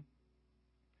 15.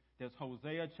 That's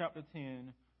Hosea chapter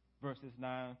 10, verses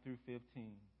 9 through 15.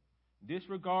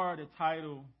 Disregard the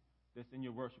title that's in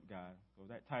your worship guide. So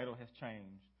that title has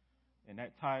changed. And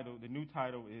that title, the new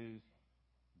title is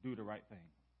Do the Right Thing.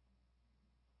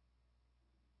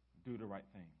 Do the right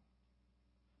thing.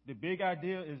 The big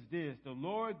idea is this. The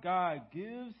Lord God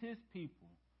gives his people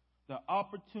the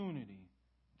opportunity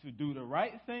to do the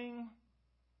right thing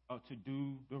or to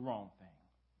do the wrong thing.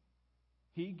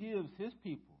 He gives his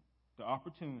people the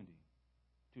opportunity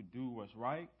to do what's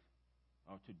right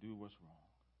or to do what's wrong.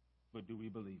 But do we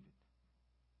believe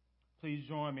it? Please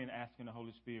join me in asking the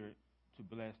Holy Spirit to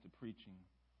bless the preaching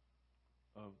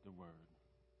of the word.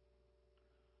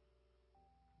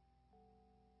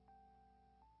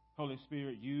 Holy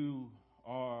Spirit, you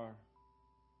are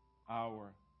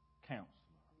our counselor,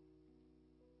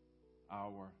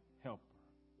 our helper,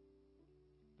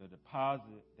 the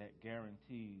deposit that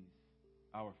guarantees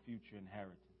our future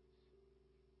inheritance.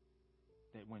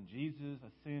 That when Jesus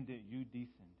ascended, you descended.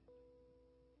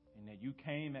 And that you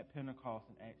came at Pentecost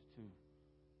in Acts 2.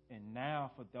 And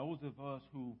now for those of us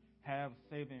who have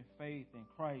saving faith in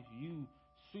Christ, you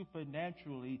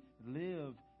supernaturally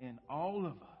live in all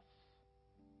of us.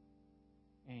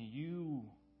 And you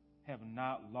have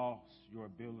not lost your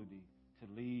ability to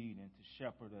lead and to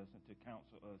shepherd us and to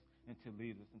counsel us and to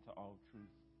lead us into all truth.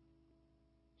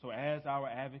 So as our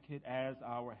advocate, as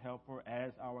our helper,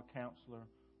 as our counselor,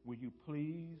 will you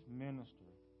please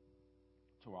minister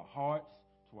to our hearts,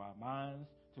 to our minds,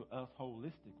 to us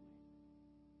holistically?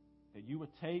 That you would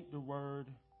take the word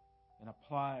and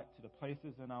apply it to the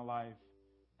places in our life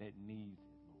that needs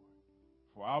it,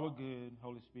 Lord. For our good,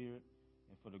 Holy Spirit,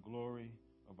 and for the glory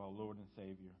of our Lord and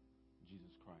Savior,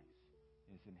 Jesus Christ.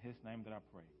 It's in his name that I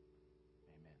pray.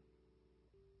 Amen.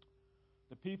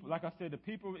 The people, like I said, the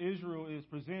people of Israel is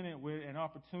presented with an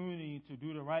opportunity to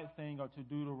do the right thing or to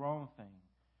do the wrong thing.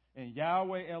 And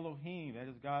Yahweh Elohim, that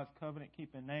is God's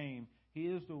covenant-keeping name, He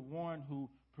is the one who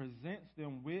presents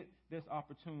them with this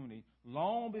opportunity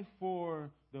long before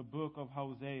the book of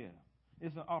Hosea.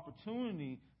 It's an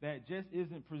opportunity that just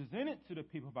isn't presented to the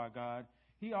people by God.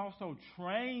 He also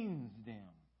trains them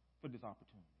for this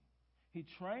opportunity. He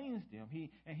trains them.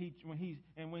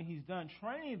 When he's done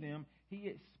training them, He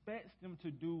expects them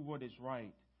to do what is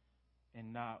right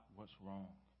and not what's wrong.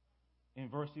 In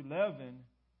verse 11,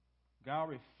 God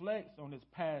reflects on this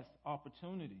past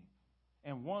opportunity.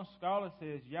 And one scholar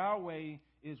says Yahweh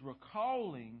is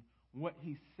recalling what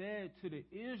He said to the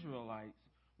Israelites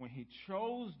when He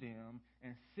chose them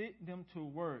and sent them to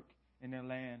work in the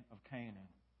land of Canaan.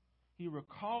 He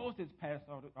recalls this past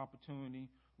opportunity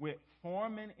with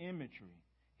farming imagery.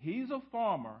 He's a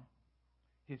farmer.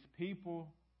 His people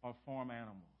are farm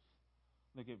animals.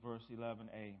 Look at verse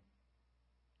 11a.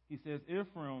 He says,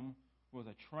 Ephraim was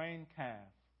a trained calf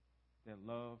that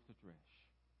loved to thresh.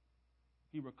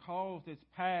 He recalls this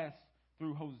past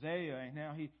through Hosea, and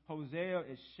now Hosea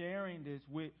is sharing this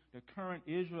with the current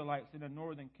Israelites in the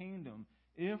northern kingdom.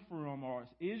 Ephraim, or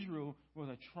Israel, was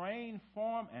a trained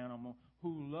farm animal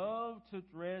who loved to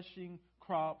threshing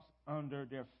crops under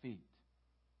their feet.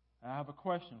 I have a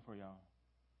question for y'all.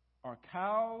 Are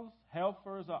cows,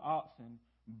 heifers, or oxen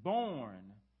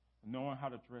born knowing how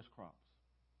to thresh crops?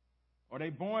 Are they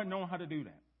born knowing how to do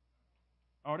that?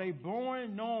 Are they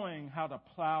born knowing how to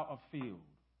plow a field?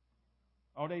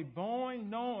 Are they born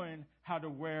knowing how to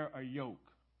wear a yoke?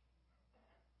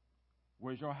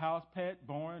 Was your house pet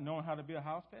born knowing how to be a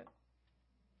house pet?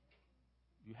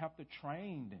 You have to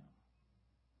train them.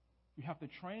 You have to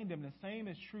train them. The same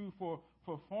is true for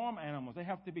farm animals. They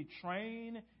have to be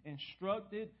trained,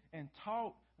 instructed, and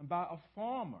taught by a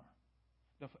farmer.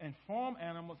 And farm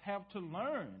animals have to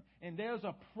learn. And there's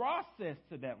a process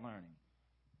to that learning.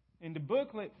 In the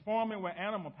booklet, Farming with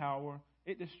Animal Power,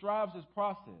 it describes this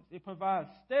process. It provides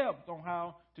steps on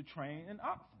how to train an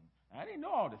oxen. I didn't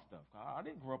know all this stuff. I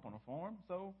didn't grow up on a farm,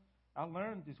 so I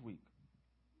learned this week.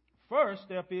 First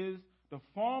step is the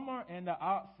farmer and the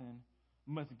oxen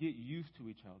must get used to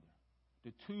each other.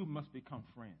 The two must become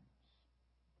friends.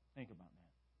 Think about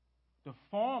that. The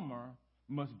farmer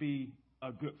must be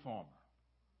a good farmer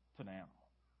to the animal.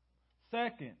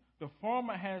 Second, the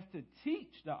farmer has to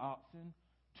teach the oxen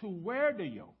to wear the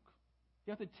yoke.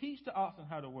 You have to teach the oxen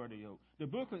how to wear the yoke. The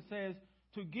booklet says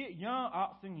to get young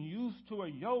oxen used to a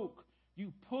yoke,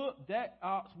 you put that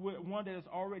ox with one that is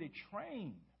already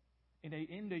trained, and they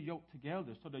end the yoke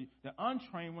together. So the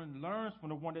untrained one learns from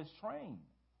the one that's trained.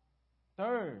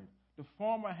 Third, the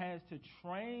farmer has to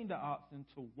train the oxen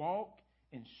to walk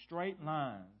in straight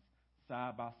lines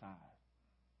side by side.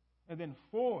 And then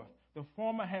fourth, the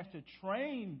farmer has to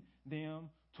train them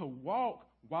to walk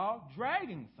while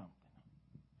dragging something.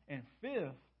 And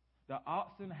fifth, the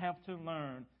oxen have to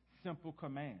learn simple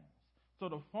commands. So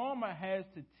the farmer has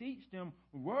to teach them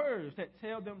words that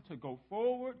tell them to go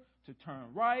forward, to turn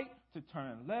right, to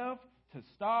turn left, to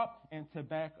stop, and to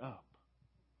back up.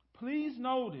 Please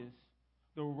notice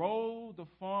the role the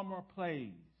farmer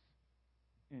plays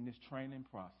in this training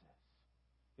process.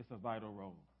 It's a vital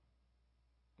role.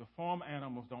 The farm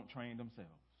animals don't train themselves.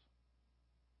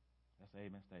 That's an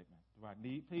amen statement. Do I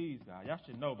need? Please, God. Y'all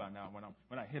should know by now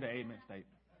when I hit an amen statement.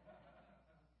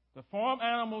 The farm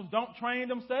animals don't train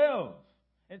themselves.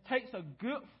 It takes a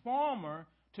good farmer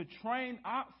to train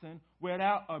oxen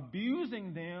without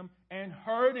abusing them and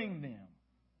hurting them.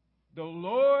 The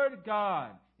Lord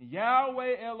God,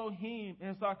 Yahweh Elohim,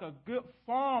 is like a good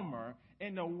farmer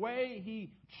in the way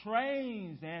He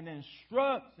trains and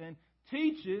instructs and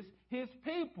teaches His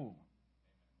people.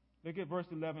 Look at verse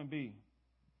 11b.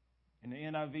 In the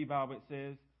NIV Bible, it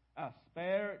says, I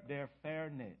spared their fair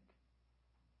neck.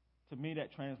 To me,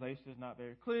 that translation is not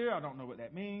very clear. I don't know what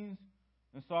that means.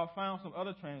 And so I found some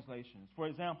other translations. For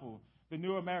example, the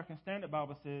New American Standard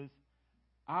Bible says,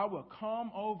 I will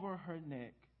come over her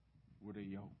neck with a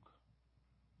yoke.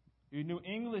 The New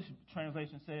English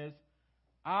translation says,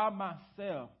 I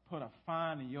myself put a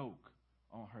fine yoke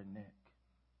on her neck.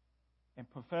 And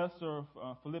Professor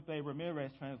Felipe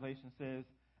Ramirez translation says,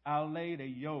 I laid a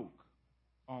yoke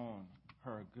on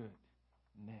her good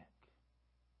neck.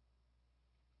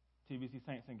 TBC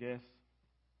saints and guests,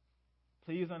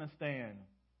 please understand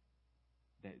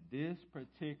that this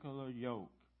particular yoke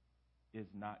is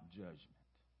not judgment.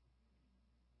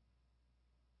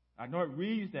 I know it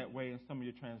reads that way in some of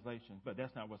your translations, but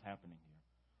that's not what's happening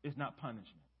here. It's not punishment.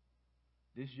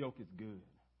 This yoke is good.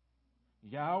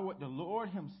 Yahweh, the Lord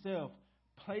Himself,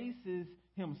 places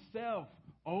Himself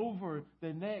over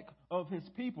the neck of His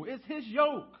people. It's His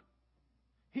yoke.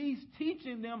 He's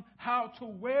teaching them how to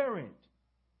wear it.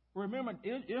 Remember,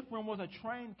 Ephraim was a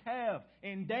trained calf,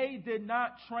 and they did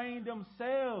not train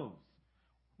themselves.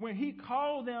 When he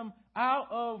called them out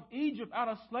of Egypt, out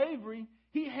of slavery,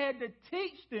 he had to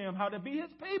teach them how to be his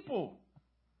people.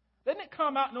 They didn't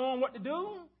come out knowing what to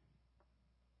do.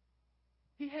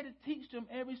 He had to teach them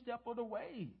every step of the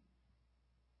way.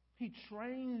 He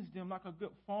trains them like a good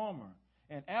farmer.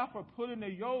 And after putting the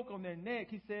yoke on their neck,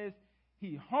 he says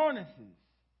he harnesses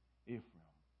Ephraim.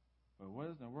 But what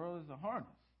in the world is a harness?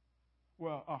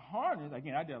 Well, a harness,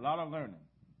 again, I did a lot of learning.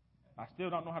 I still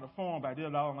don't know how to farm, but I did a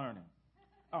lot of learning.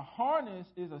 A harness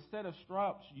is a set of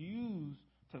straps used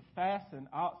to fasten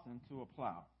oxen to a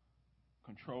plow,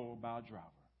 controlled by a driver.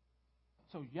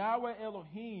 So Yahweh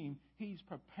Elohim, he's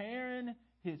preparing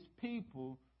his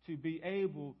people to be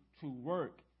able to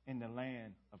work in the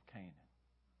land of Canaan.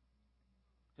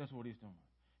 That's what he's doing.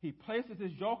 He places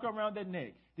his yoke around their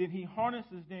neck. Then he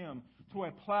harnesses them to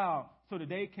a plow so that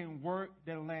they can work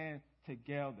their land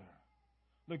together.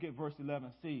 Look at verse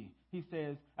 11c. He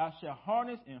says, I shall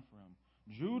harness Ephraim.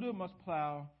 Judah must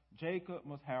plow. Jacob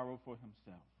must harrow for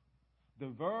himself. The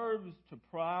verbs to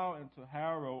plow and to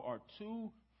harrow are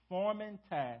two farming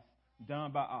tasks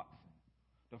done by oxen.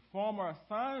 The farmer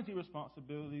assigns the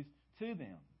responsibilities to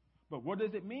them. But what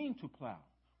does it mean to plow?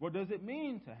 What does it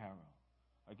mean to harrow?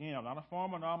 Again, I'm not a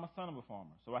farmer, nor I'm a son of a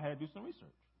farmer, so I had to do some research.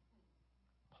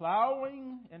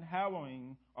 Plowing and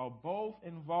harrowing are both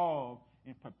involved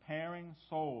in preparing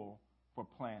soil for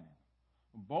planting.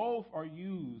 Both are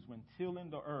used when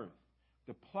tilling the earth.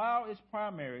 The plow is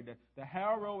primary, the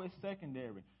harrow is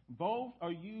secondary. Both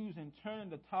are used in turning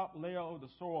the top layer of the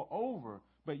soil over,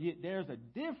 but yet there's a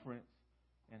difference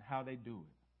in how they do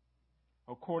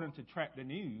it. According to Track the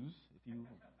News, if you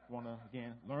want to,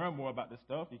 again, learn more about this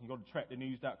stuff, you can go to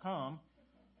trackthenews.com.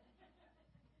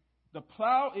 The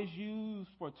plow is used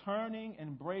for turning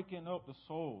and breaking up the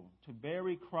soil, to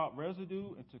bury crop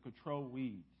residue, and to control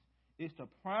weeds. It's the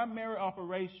primary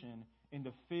operation in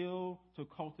the field to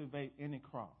cultivate any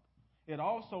crop. It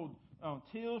also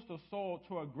tills the soil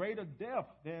to a greater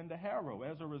depth than the harrow.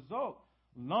 As a result,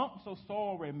 lumps of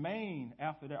soil remain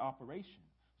after their operation.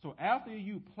 So after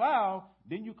you plow,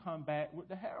 then you come back with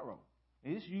the harrow.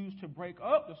 It's used to break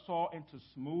up the soil and to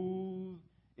smooth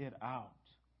it out.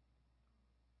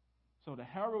 So the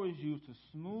harrow is used to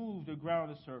smooth the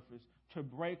ground surface, to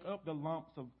break up the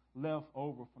lumps of left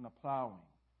over from the plowing.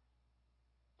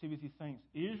 TBC Saints,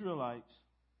 Israelites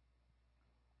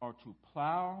are to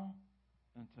plow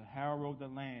and to harrow the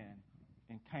land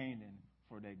in Canaan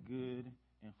for their good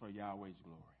and for Yahweh's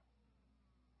glory.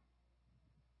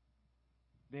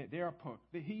 They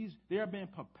are being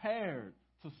prepared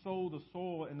to sow the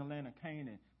soil in the land of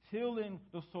Canaan, tilling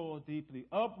the soil deeply,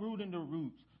 uprooting the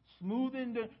roots,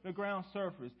 smoothing the ground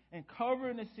surface, and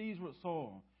covering the seeds with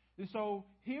soil. And so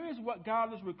here is what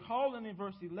God is recalling in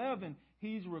verse 11.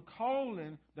 He's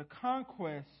recalling the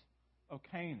conquest of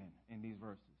Canaan in these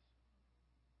verses.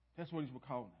 That's what he's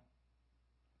recalling.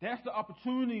 That's the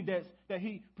opportunity that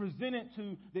he presented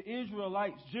to the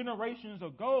Israelites generations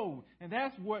ago. And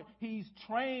that's what he's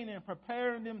training and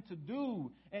preparing them to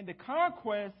do. And the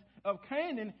conquest of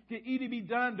Canaan can either be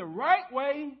done the right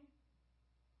way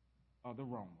or the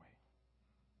wrong way.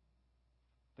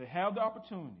 They have the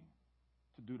opportunity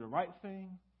to do the right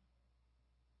thing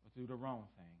or to do the wrong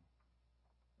thing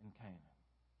in Canaan.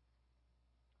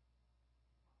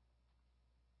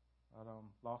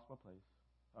 I lost my place.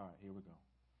 All right, here we go.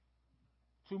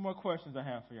 2 more questions I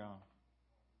have for y'all.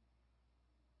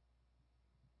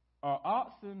 Are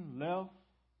oxen left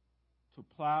to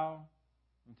plow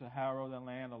and to harrow the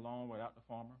land alone without the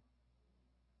farmer?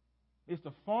 Is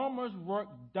the farmer's work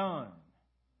done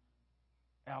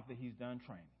after he's done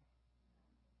training?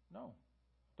 No.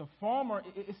 The farmer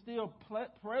is still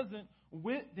present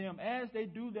with them as they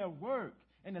do their work.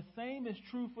 And the same is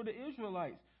true for the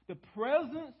Israelites. The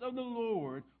presence of the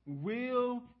Lord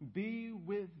will be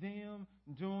with them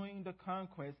during the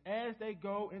conquest as they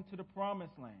go into the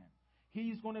promised land.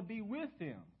 He's going to be with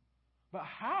them. But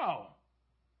how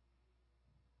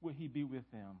will he be with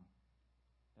them?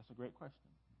 That's a great question.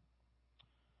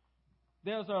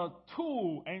 There's a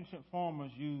tool ancient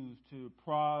farmers used to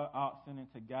prod oxen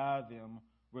and to guide them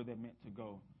where they're meant to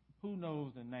go. Who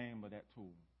knows the name of that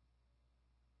tool?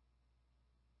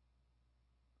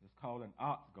 It's called an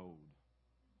ox goad.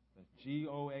 That's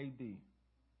G-O-A-D.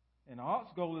 An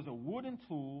ox goad is a wooden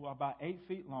tool about 8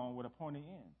 feet long with a pointy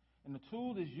end. And the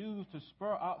tool is used to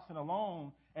spur oxen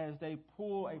along as they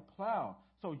pull a plow.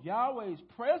 So Yahweh's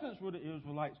presence with the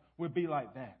Israelites would be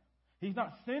like that. He's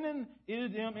not sending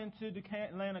them into the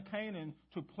land of Canaan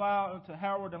to plow and to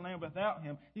harrow the land without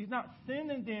him. He's not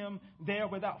sending them there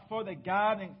without further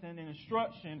guidance and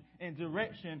instruction and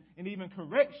direction and even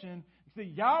correction.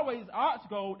 See, Yahweh's ox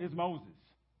goad is Moses.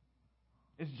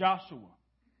 It's Joshua.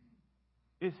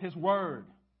 It's his word.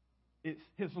 It's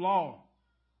his law.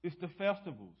 It's the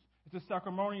festivals. It's the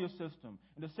sacramental system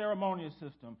and the ceremonial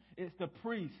system. It's the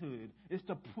priesthood. It's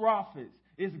the prophets.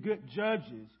 It's good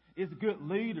judges. It's good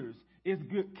leaders. It's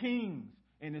good kings.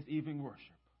 And it's even worship.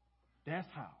 That's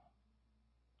how.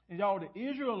 And y'all, the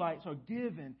Israelites are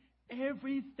given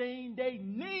everything they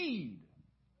need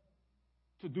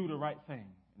to do the right thing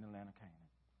in the land of Canaan.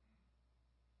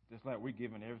 Just like we're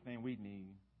given everything we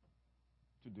need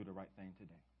to do the right thing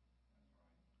today.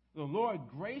 The Lord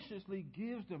graciously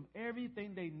gives them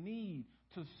everything they need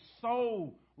to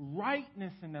sow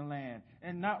rightness in the land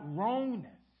and not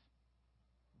wrongness.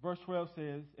 Verse 12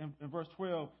 says, in verse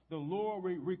 12, the Lord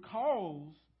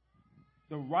recalls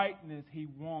the rightness he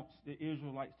wants the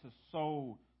Israelites to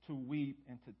sow, to weep,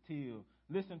 and to till.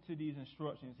 Listen to these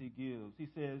instructions he gives. He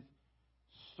says,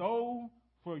 sow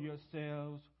for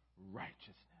yourselves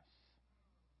righteousness.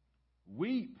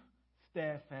 Weep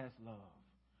steadfast love.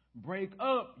 Break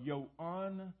up your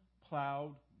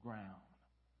unplowed ground.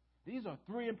 These are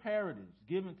three imperatives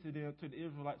given to the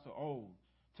Israelites of old.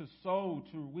 To sow,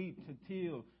 to weep, to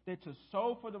till. They're to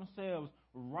sow for themselves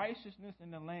righteousness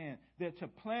in the land. They're to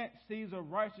plant seeds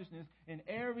of righteousness in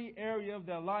every area of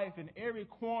their life, in every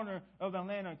corner of the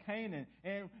land of Canaan.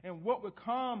 And what would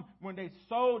come when they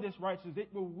sow this righteousness?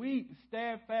 It will weep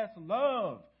steadfast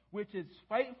love, which is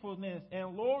faithfulness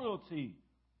and loyalty.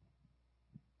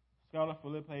 Scholar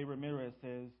Felipe Ramirez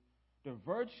says, the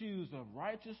virtues of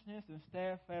righteousness and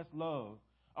steadfast love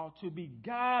are to be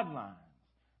guidelines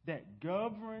that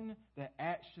govern the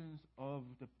actions of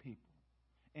the people.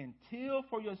 And till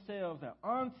for yourselves that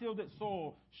untilled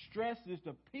soil stresses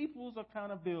the people's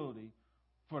accountability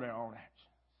for their own actions.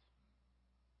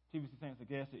 TV saints, I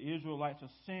guess the Israelites are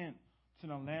sent to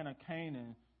the land of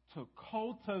Canaan to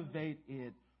cultivate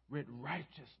it with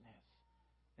righteousness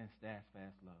and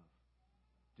steadfast love.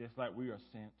 Just like we are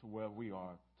sent to where we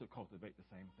are to cultivate the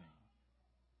same thing.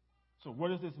 So what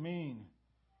does this mean?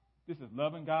 This is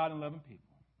loving God and loving people.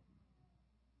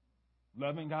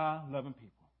 Loving God, loving people.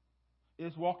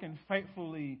 It's walking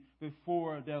faithfully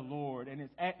before their Lord, and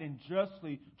it's acting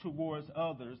justly towards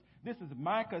others. This is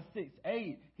Micah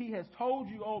 6:8. He has told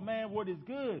you, oh man, what is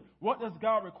good. What does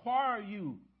God require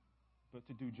you? But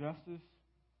to do justice,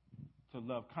 to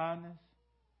love kindness,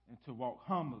 and to walk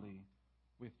humbly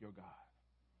with your God.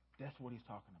 That's what he's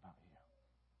talking about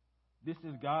here.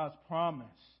 This is God's promise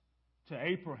to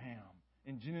Abraham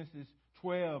in Genesis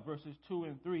 12, verses 2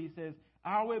 and 3. He says,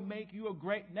 I will make you a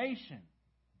great nation,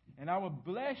 and I will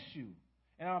bless you,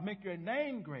 and I will make your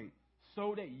name great,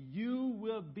 so that you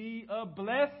will be a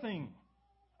blessing.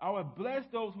 I will bless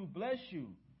those who bless you,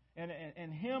 and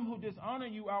him who dishonor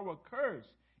you I will curse.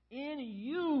 In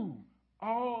you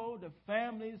all the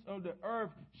families of the earth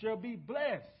shall be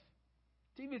blessed.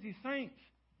 TVC saints,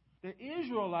 the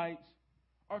Israelites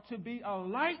are to be a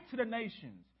light to the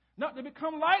nations, not to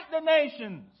become like the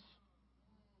nations.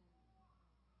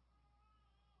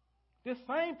 This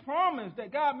same promise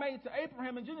that God made to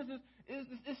Abraham in Genesis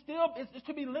is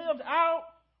to be lived out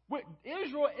with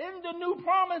Israel in the new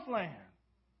promised land.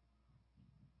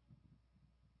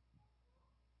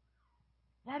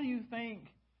 Why do you think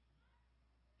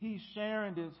he's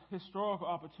sharing this historical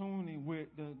opportunity with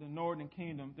the northern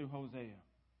kingdom through Hosea?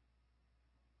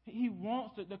 He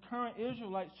wants the current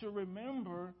Israelites to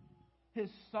remember his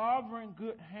sovereign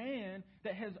good hand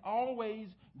that has always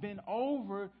been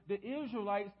over the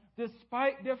Israelites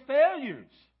despite their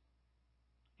failures.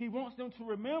 He wants them to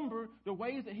remember the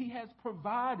ways that he has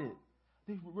provided.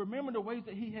 To remember the ways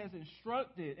that he has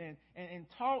instructed and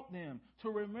taught them. To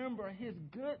remember his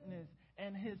goodness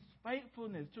and his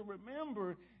faithfulness. To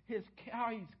remember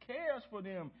how he cares for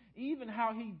them. Even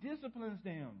how he disciplines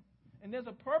them. And there's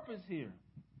a purpose here.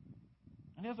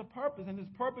 And there's a purpose. And this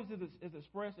purpose is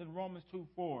expressed in Romans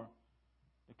 2:4.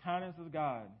 The kindness of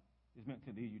God is meant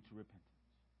to lead you to repentance.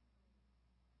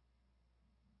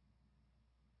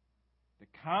 The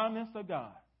kindness of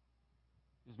God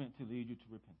is meant to lead you to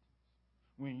repentance.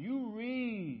 When you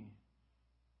read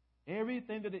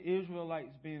everything that the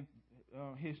Israelites been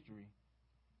history,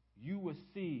 you will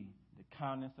see the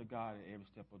kindness of God at every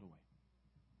step of the way.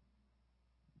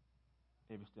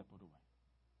 Every step of the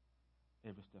way.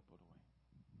 Every step of the way.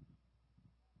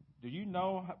 Do you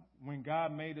know when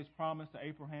God made his promise to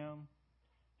Abraham?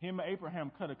 Him and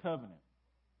Abraham cut a covenant.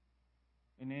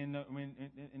 And in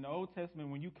the Old Testament,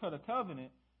 when you cut a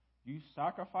covenant, You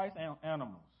sacrifice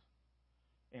animals.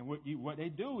 And what they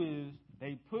do is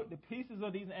they put the pieces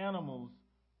of these animals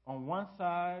on one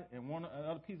side and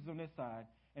other pieces on this side.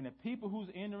 And the people who's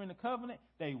entering the covenant,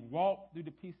 they walk through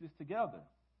the pieces together.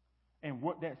 And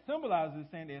what that symbolizes is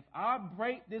saying, if I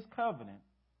break this covenant,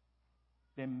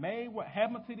 then may what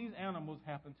happened to these animals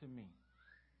happen to me.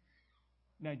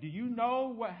 Now, do you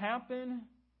know what happened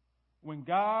when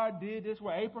God did this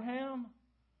with Abraham?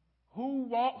 Who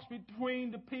walks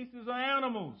between the pieces of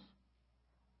animals?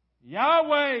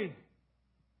 Yahweh.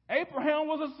 Abraham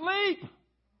was asleep.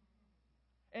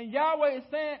 And Yahweh is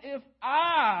saying, if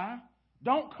I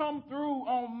don't come through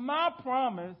on my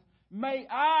promise, may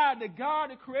I, the God,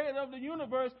 the creator of the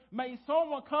universe, may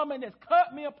someone come and just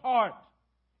cut me apart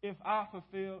if I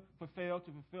fail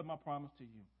to fulfill my promise to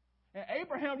you. And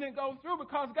Abraham didn't go through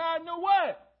because God knew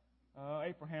what?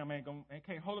 Abraham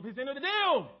can't hold up his end of the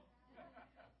deal.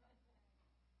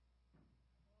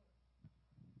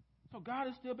 So God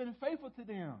has still been faithful to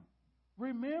them.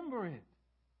 Remember it.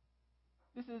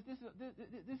 This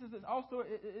is also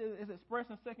is expressed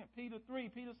in 2 Peter 3.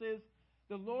 Peter says,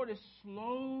 the Lord is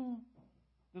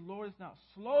not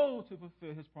slow to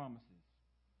fulfill his promises,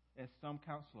 as some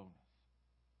count slowness,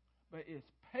 but is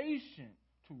patient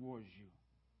towards you,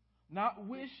 not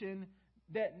wishing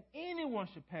that anyone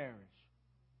should perish,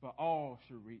 but all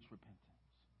should reach repentance.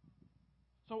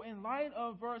 So in light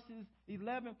of verses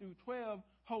 11 through 12,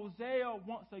 Hosea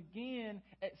once again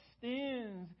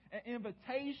extends an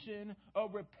invitation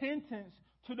of repentance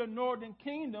to the northern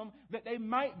kingdom that they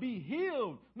might be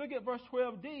healed. Look at verse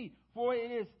 12d. For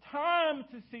it is time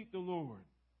to seek the Lord,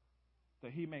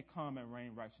 that he may come and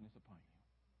rain righteousness upon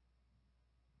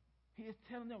you. He is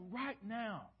telling them right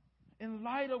now, in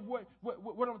light of what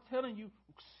I'm telling you,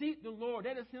 seek the Lord.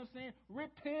 That is him saying,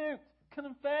 repent,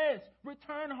 confess,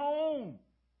 return home,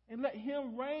 and let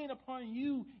him rain upon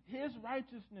you his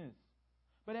righteousness.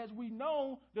 But as we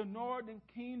know, the northern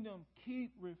kingdom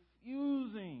keep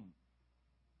refusing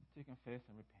to confess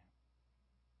and repent.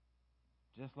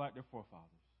 Just like their forefathers.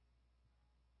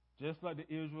 Just like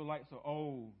the Israelites of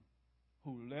old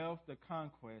who left the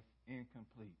conquest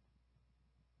incomplete.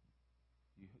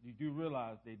 You do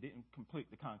realize they didn't complete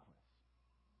the conquest.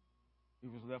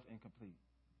 It was left incomplete.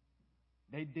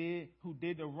 Who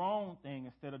did the wrong thing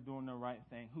instead of doing the right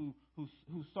thing, who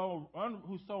sowed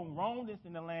wrongness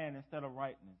in the land instead of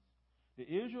rightness. The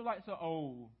Israelites of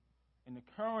old and the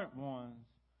current ones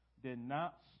did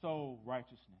not sow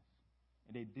righteousness,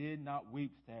 and they did not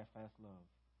weep steadfast love.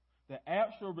 The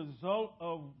actual result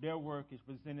of their work is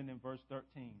presented in verse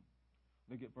 13.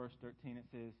 Look at verse 13. It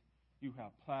says, you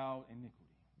have plowed iniquity.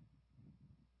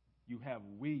 You have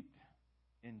wept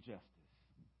injustice.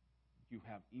 You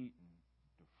have eaten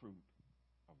the fruit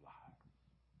of lies.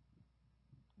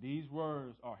 These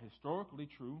words are historically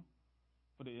true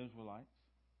for the Israelites.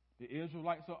 The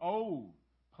Israelites of old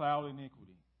plowed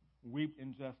iniquity, wept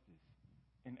injustice,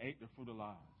 and ate the fruit of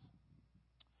lies.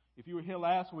 If you were here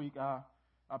last week, I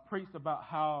preached about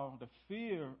how the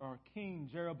fear of King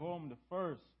Jeroboam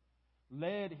I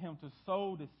led him to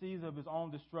sow the seeds of his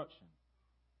own destruction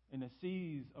and the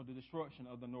seeds of the destruction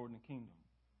of the northern kingdom.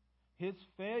 His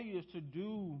failures to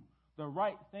do the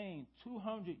right thing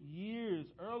 200 years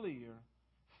earlier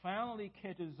finally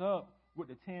catches up with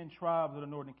the 10 tribes of the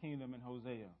northern kingdom in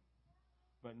Hosea.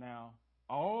 But now,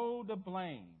 all the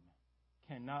blame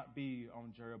cannot be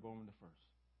on Jeroboam I.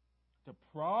 The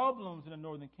problems in the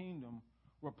northern kingdom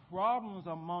were problems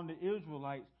among the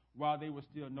Israelites while they were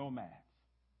still nomads.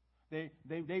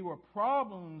 They were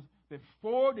problems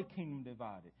before the kingdom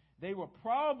divided. They were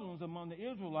problems among the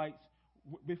Israelites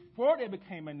before they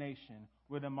became a nation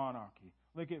with a monarchy.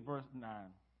 Look at verse 9.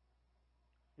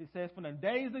 It says, from the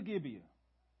days of Gibeah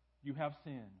you have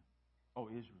sinned, O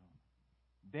Israel.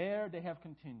 There they have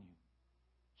continued.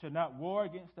 Shall not war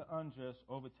against the unjust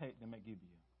overtake them at Gibeah.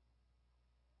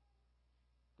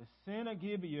 The sin of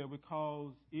Gibeah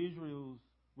recalls Israel's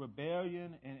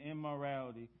rebellion and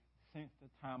immorality since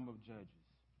the time of Judges.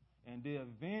 And the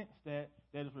events that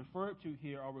is referred to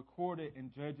here are recorded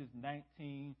in Judges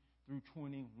 19 through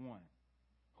 21.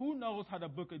 Who knows how the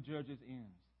book of Judges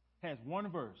ends? It has one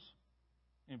verse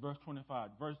in verse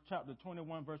 25. Chapter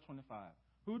 21, verse 25.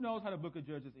 Who knows how the book of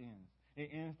Judges ends?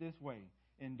 It ends this way.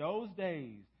 In those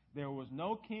days, there was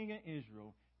no king in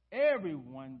Israel.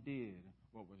 Everyone did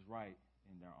what was right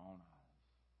in their own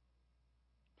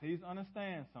eyes. Please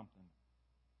understand something.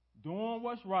 Doing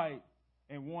what's right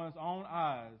in one's own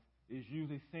eyes is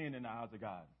usually sin in the eyes of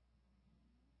God.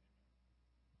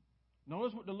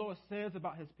 Notice what the Lord says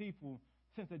about his people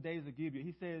since the days of Gibeah.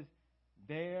 He says,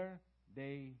 there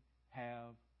they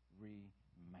have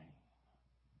remained.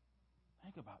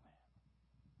 Think about that.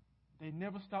 They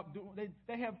never stopped doing.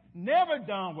 They have never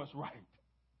done what's right.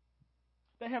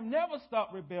 They have never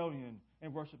stopped rebellion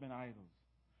and worshiping idols.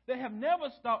 They have never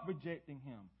stopped rejecting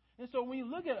Him. And so when you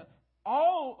look at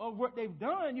all of what they've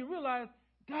done, you realize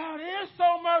God is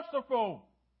so merciful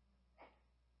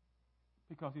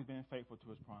because He's been faithful to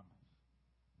His promise.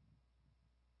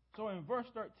 So in verse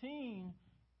 13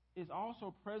 is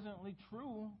also presently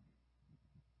true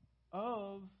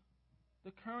of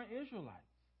the current Israelites.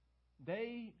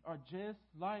 They are just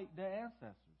like their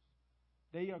ancestors.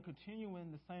 They are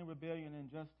continuing the same rebellion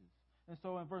and injustice. And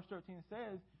so in verse 13 it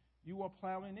says, you are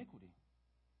plowing iniquity.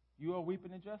 You are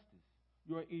weeping injustice.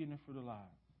 You are eating the fruit of lies.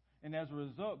 And as a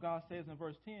result, God says in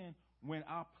verse 10, when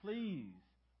I please,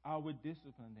 I will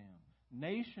discipline them.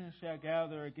 Nations shall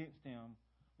gather against them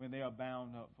when they are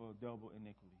bound up for double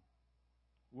iniquity.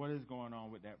 What is going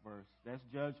on with that verse? That's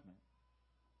judgment.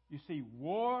 You see,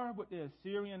 war with the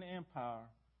Assyrian Empire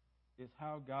is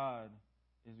how God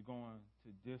is going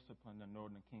to discipline the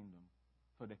northern kingdom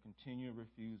for their continued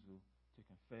refusal to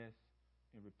confess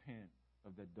and repent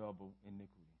of their double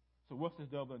iniquity. So what's this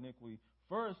double iniquity?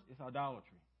 First, it's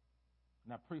idolatry.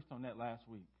 And I preached on that last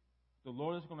week. The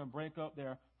Lord is going to break up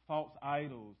their false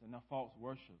idols and their false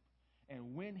worship.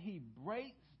 And when He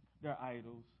breaks their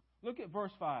idols, look at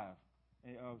verse 5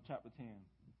 of chapter 10.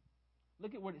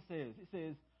 Look at what it says. It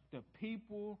says, the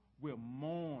people will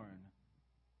mourn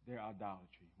their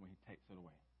idolatry when He takes it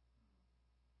away.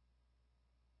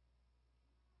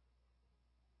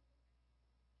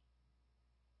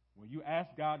 When you ask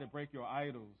God to break your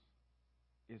idols,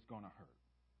 it's going to hurt.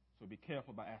 So be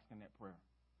careful by asking that prayer.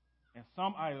 And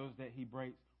some idols that He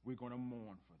breaks, we're going to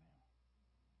mourn for them.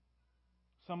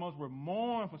 Some of us will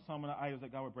mourn for some of the idols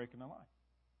that God will break in our life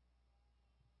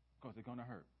because they're going to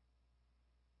hurt.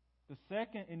 The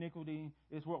second iniquity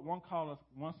is what one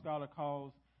scholar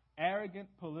calls arrogant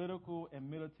political and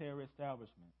military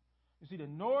establishment. You see,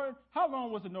 how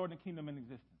long was the Northern Kingdom in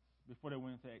existence before they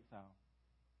went into exile?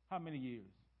 How many years?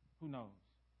 Who knows?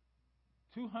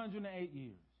 208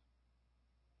 years.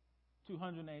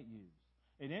 208 years.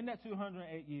 And in that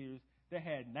 208 years, they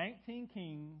had 19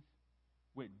 kings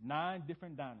with 9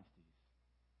 different dynasties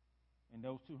in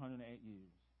those 208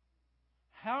 years.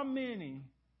 How many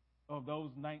of those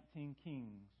 19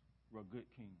 kings were good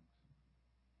kings?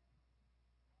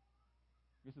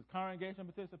 This is congregation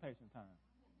participation time.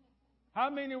 How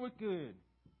many were good?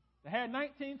 They had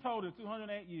 19 total in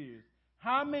 208 years.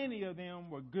 How many of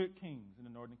them were good kings in the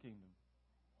northern kingdom?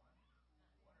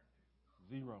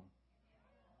 0.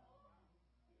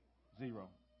 0.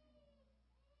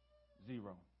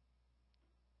 0.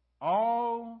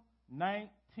 All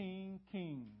 19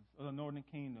 kings of the northern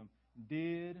kingdom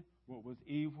did what was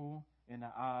evil in the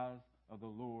eyes of the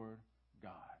Lord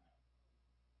God.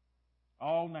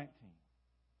 All 19.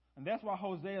 And that's why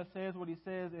Hosea says what he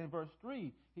says in verse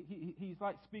 3. He's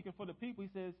like speaking for the people. He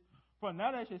says, for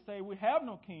now they should say, we have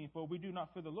no king, for we do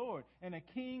not fear the Lord. And a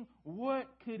king, what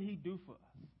could he do for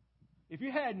us? If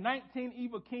you had 19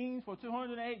 evil kings for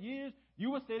 208 years, you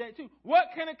would say that too. What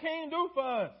can a king do for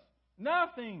us?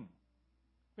 Nothing.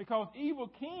 Because evil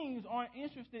kings aren't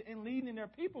interested in leading their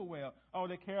people well. All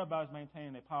they care about is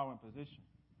maintaining their power and position.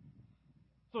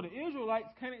 So the Israelites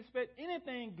can't expect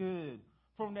anything good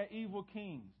from their evil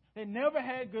kings. They never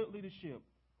had good leadership.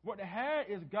 What they had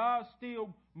is God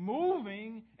still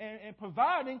moving and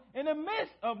providing in the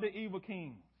midst of the evil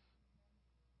kings.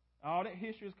 All that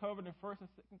history is covered in 1st and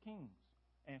 2nd Kings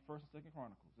and 1st and 2nd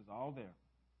Chronicles. It's all there.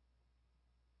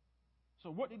 So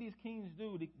what did these kings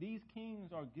do? These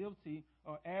kings are guilty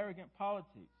of arrogant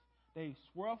politics. They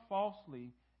swear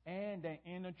falsely and they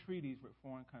enter treaties with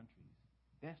foreign countries.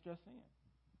 That's just sin.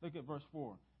 Look at verse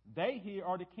 4. They here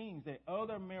are the kings that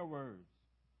utter mere words.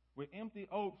 With empty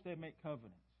oaths they make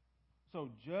covenants. So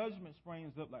judgment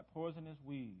springs up like poisonous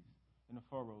weeds in the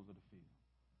furrows of the field.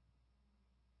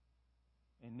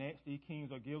 And next, these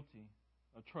kings are guilty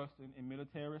of trusting in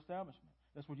military establishment.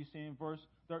 That's what you see in verse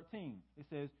 13. It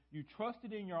says, you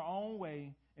trusted in your own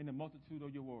way in the multitude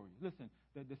of your warriors. Listen,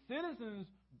 the citizens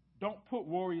don't put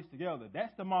warriors together.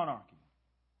 That's the monarchy.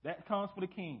 That comes for the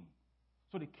king.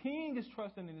 So the king is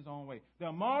trusting in his own way.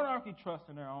 The monarchy trusts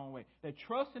in their own way. They're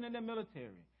trusting in the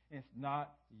military. It's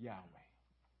not Yahweh.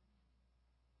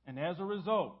 And as a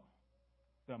result,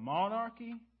 the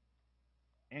monarchy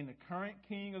and the current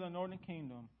king of the northern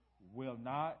kingdom will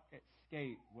not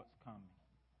escape what's coming.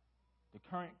 The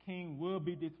current king will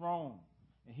be dethroned,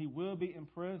 and he will be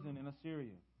imprisoned in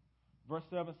Assyria. Verse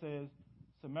 7 says,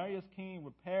 Samaria's king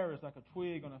will perish like a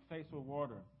twig on the face of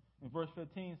water. And verse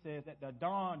 15 says, at the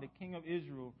dawn, the king of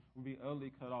Israel will be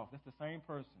utterly cut off. That's the same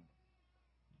person.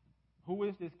 Who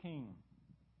is this king?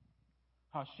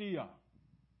 Hosea.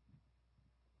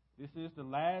 This is the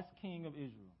last king of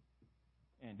Israel.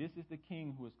 And this is the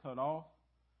king who is cut off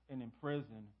and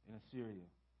imprisoned in Assyria.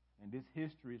 And this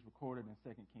history is recorded in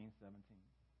 2 Kings 17.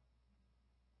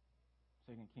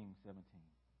 2 Kings 17.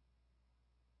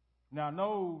 Now, I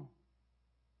know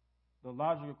the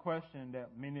logical question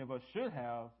that many of us should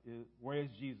have is, where is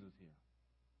Jesus here?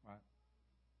 Right?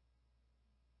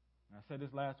 And I said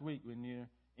this last week, when you're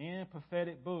in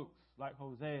prophetic books like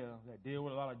Hosea that deal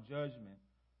with a lot of judgment,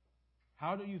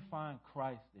 how do you find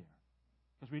Christ there?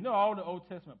 Because we know all the Old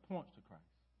Testament points to Christ.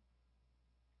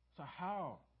 So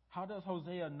how does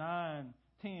Hosea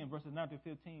 9:10, verses 9 to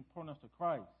 15, point us to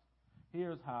Christ?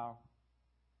 Here's how.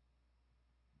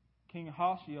 King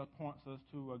Hosea points us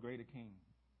to a greater king.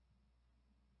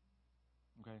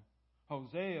 Okay?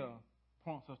 Hosea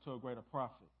points us to a greater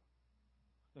prophet.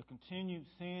 The continued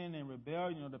sin and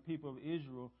rebellion of the people of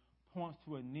Israel points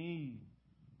to a need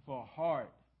for a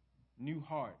heart, new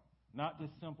heart, not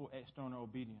just simple external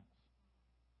obedience.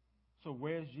 So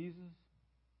where's Jesus?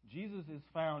 Jesus is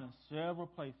found in several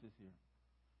places here.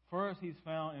 First, he's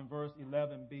found in verse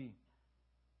 11b.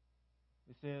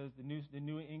 It says, the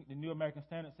New American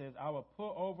Standard says, "I will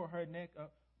put over her neck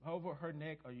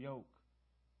a yoke."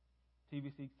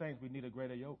 TVC Saints, we need a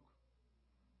greater yoke.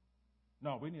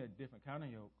 No, we need a different kind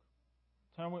of yoke.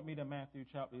 Turn with me to Matthew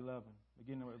chapter 11,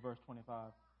 beginning with verse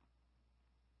 25.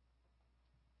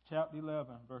 Chapter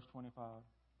 11, verse 25.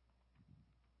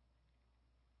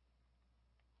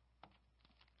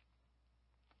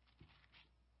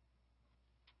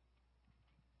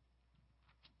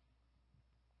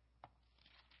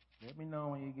 Let me know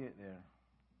when you get there.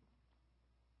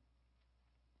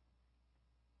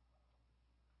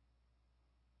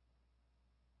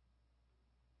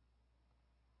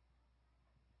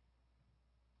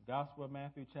 Gospel of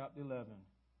Matthew chapter 11,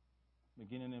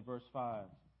 beginning in verse 5.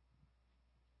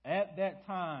 At that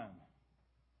time,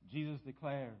 Jesus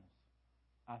declares,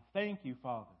 "I thank you,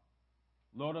 Father,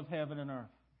 Lord of heaven and earth,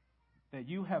 that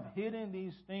you have hidden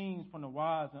these things from the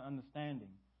wise and understanding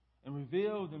and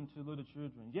revealed them to little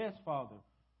children. Yes, Father,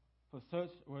 for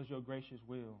such was your gracious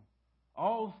will.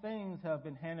 All things have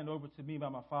been handed over to me by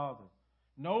my Father.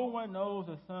 No one knows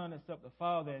the Son except the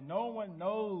Father, and no one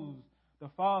knows the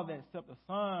Father except the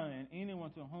Son, and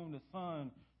anyone to whom the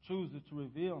Son chooses to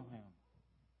reveal him.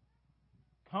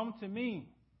 Come to me,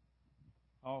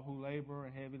 all who labor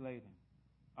and heavy laden.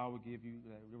 I will give you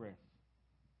rest.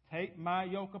 Take my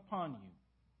yoke upon you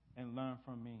and learn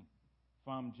from me,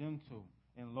 for I am gentle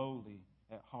and lowly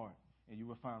at heart, and you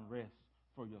will find rest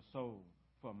for your soul.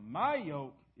 For my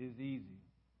yoke is easy,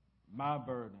 my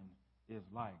burden is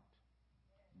light."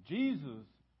 Jesus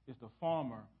is the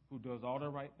farmer who does all the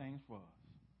right things for us.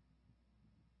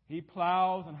 He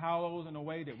plows and hollows in a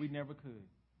way that we never could.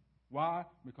 Why?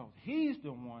 Because he's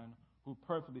the one who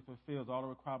perfectly fulfills all the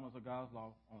requirements of God's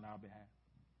law on our behalf.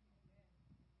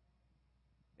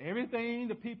 Everything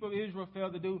the people of Israel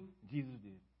failed to do, Jesus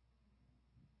did.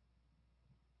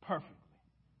 Perfectly.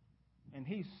 And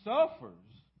he suffers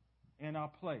in our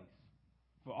place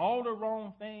for all the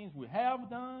wrong things we have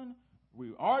done,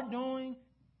 we are doing,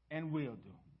 and will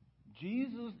do.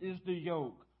 Jesus is the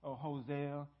yoke of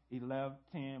Hosea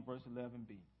 10, verse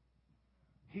 11b.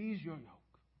 He's your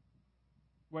yoke.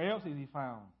 Where else is he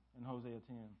found in Hosea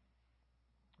 10?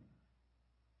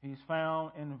 He's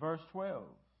found in verse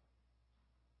 12.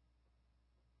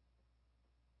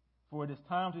 "For it is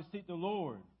time to seek the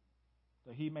Lord,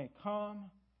 that he may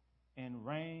come and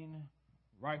rain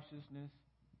righteousness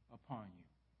upon you."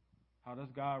 How does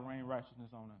God rain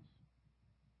righteousness on us?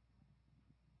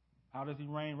 How does he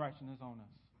rain righteousness on us?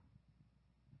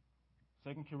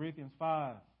 2 Corinthians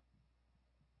 5,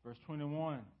 verse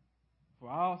 21. "For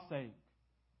our sake,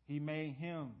 he made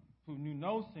him who knew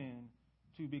no sin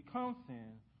to become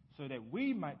sin, so that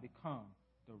we might become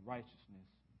the righteousness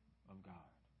of God."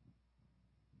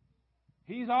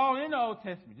 He's all in the Old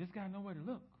Testament. Just got to know where to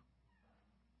look.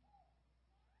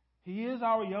 He is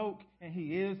our yoke and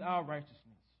he is our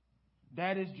righteousness.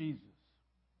 That is Jesus.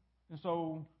 And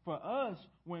so for us,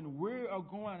 when we are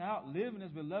going out living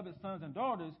as beloved sons and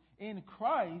daughters in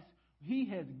Christ, he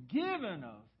has given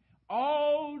us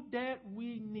all that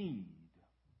we need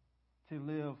to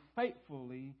live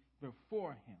faithfully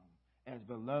before him as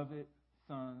beloved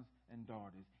sons and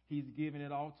daughters. He's given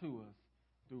it all to us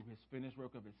through his finished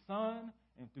work of his Son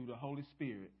and through the Holy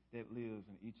Spirit that lives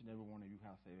in each and every one of you who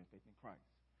have saving faith in Christ.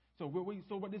 So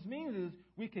what this means is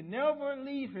we can never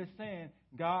leave here saying,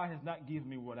 God has not given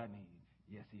me what I need.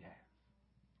 Yes, he has.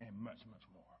 And much, much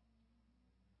more.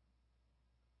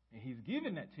 And he's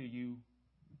given that to you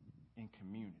in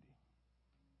community.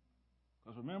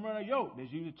 Because remember, in a yoke,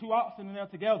 there's usually two oxen in there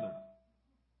together.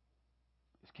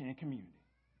 It's in community.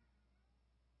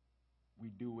 We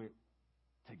do it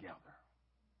together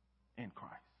in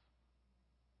Christ.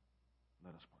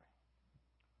 Let us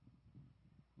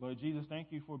pray. Lord Jesus,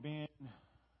 thank you for being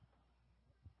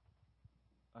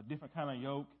a different kind of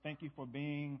yoke. Thank you for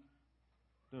being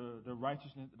the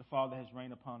righteousness that the Father has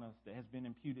reigned upon us, that has been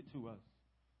imputed to us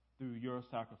through your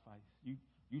sacrifice. You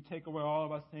take away all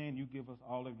of our sin. You give us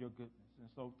all of your goodness. And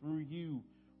so through you,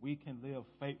 we can live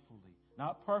faithfully.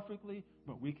 Not perfectly,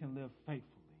 but we can live faithfully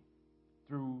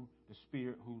through the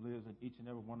Spirit who lives in each and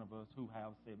every one of us who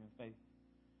have saving faith.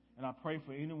 And I pray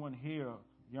for anyone here,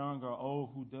 young or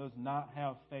old, who does not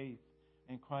have faith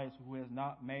in Christ, who has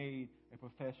not made a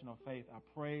profession of faith. I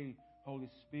pray, Holy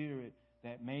Spirit,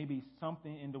 that maybe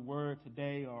something in the Word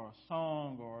today, or a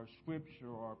song, or a scripture,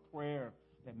 or a prayer,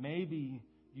 that maybe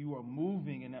you are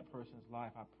moving in that person's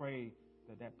life. I pray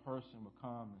that that person will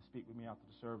come and speak with me after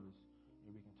the service,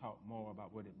 and we can talk more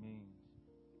about what it means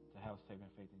to have saving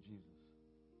faith in Jesus.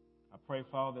 I pray,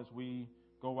 Father, as we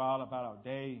go out about our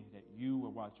day, that you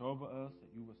will watch over us,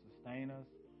 that you will sustain us.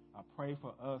 I pray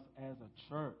for us as a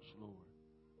church, Lord,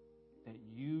 that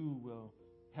you will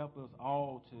help us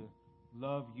all to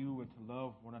love you and to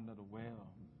love one another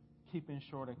well, keeping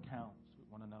short accounts with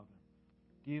one another,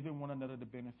 giving one another the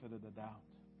benefit of the doubt,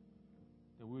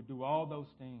 that we'll do all those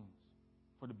things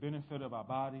for the benefit of our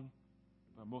body,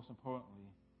 but most importantly,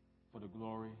 for the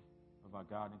glory of our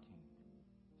God and King.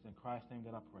 It's in Christ's name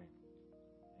that I pray.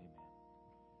 Amen.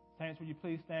 Saints, will you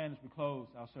please stand as we close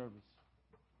our service?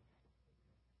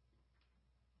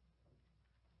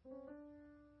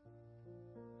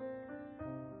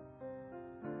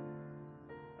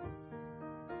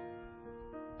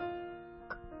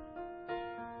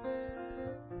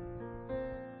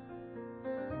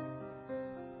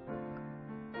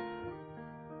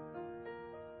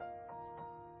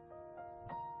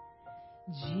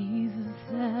 Jesus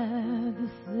at the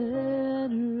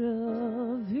center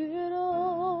of it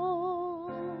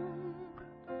all.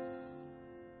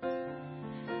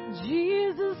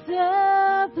 Jesus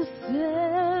at the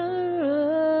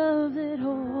center of it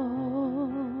all.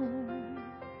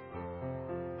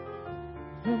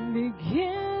 From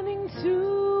beginning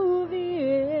to the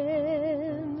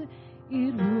end,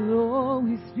 it will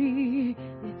always be,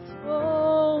 it's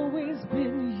always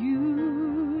been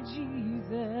you, Jesus,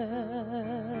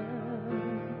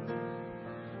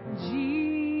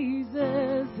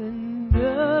 and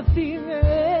nothing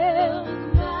else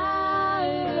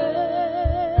matters.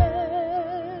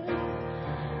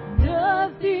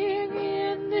 Nothing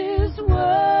in this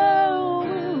world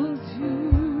will do.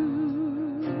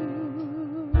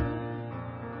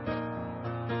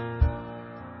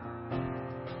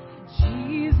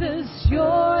 Jesus,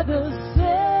 you're the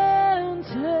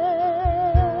center.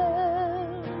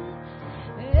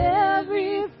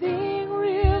 Everything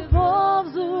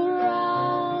revolves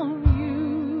around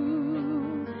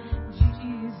you,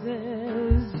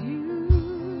 Jesus, you.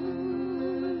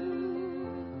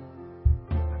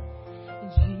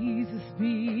 Jesus,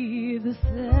 be the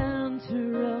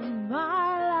center of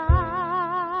my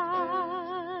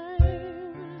life.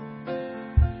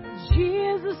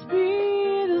 Jesus,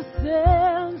 be the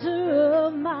center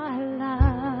of my life.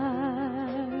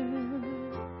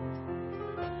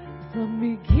 From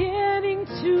beginning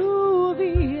to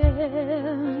the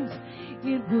end,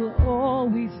 it will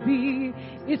always be,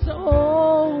 it's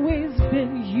always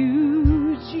been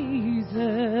you, Jesus.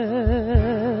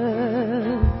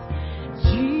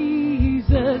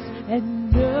 Jesus,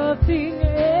 and nothing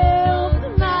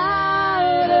else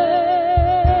matters.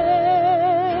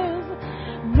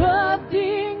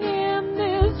 Nothing in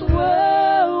this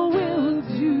world will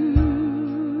do.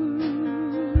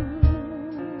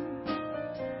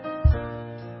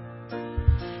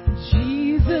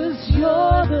 Jesus,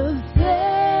 you're the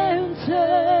center.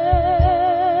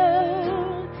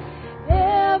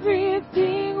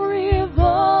 Everything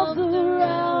revolves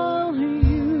around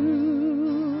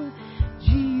you.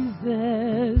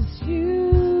 Jesus,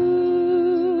 you.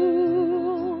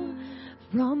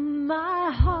 From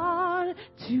my heart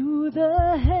to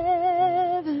the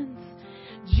heavens,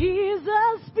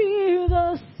 Jesus, be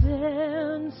the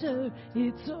center.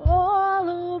 It's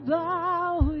all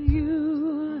about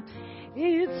you.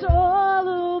 It's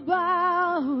all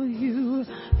about you.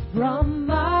 From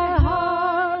my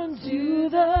heart to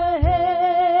the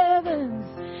heavens,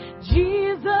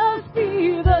 Jesus,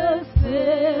 be the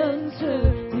center.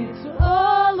 It's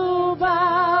all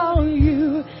about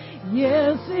you.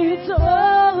 Yes, it's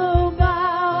all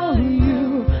about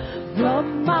you.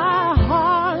 From my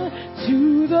heart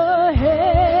to the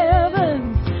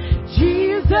heavens,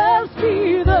 Jesus, be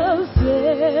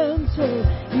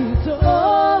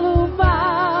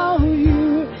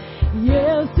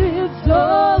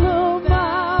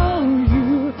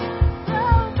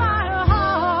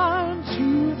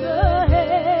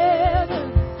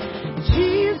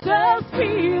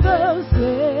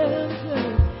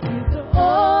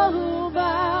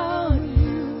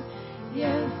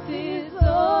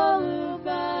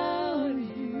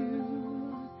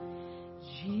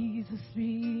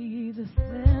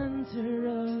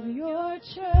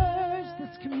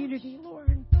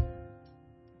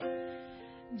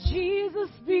Jesus,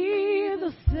 be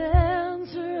the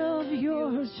center of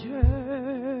your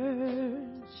church.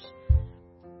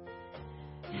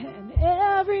 And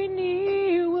every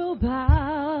knee will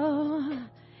bow,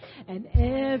 and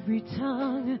every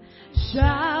tongue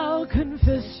shall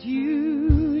confess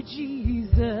you,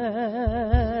 Jesus.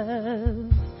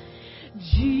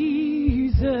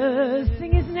 Jesus,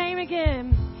 sing his name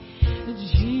again.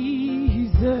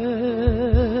 Jesus,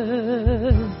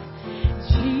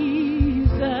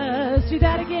 Jesus, do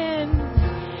that again.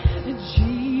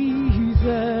 Jesus,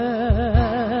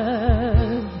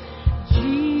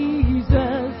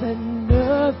 Jesus, and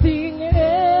nothing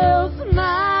else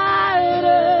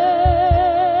matters.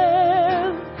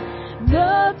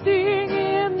 Nothing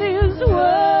in this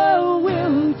world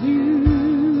will do.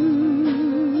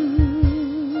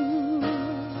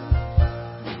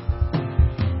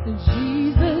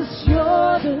 Jesus,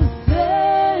 you're the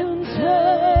center,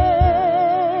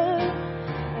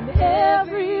 and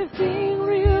everything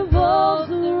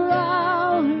revolves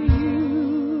around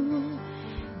you.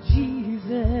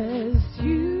 Jesus,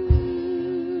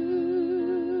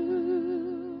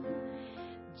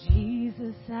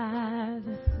 Jesus at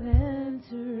the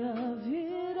center of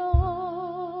it all.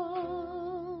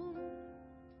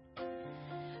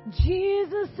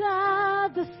 Jesus at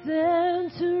the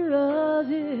center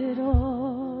of it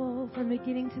all. From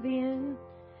beginning to the end.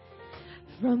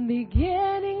 From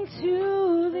beginning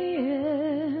to the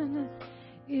end.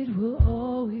 It will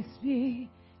always be.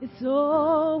 It's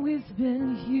always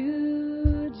been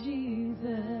you,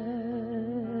 Jesus.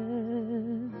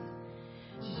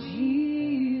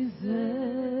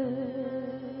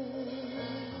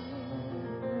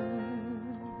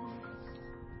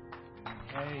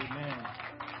 Amen.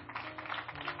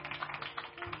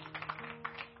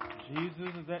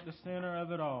 Jesus is at the center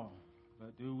of it all,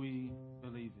 but do we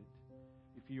believe it?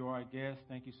 If you are a guest,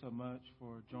 thank you so much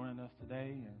for joining us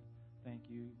today, and thank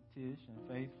you, Tish and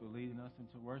Faith, for leading us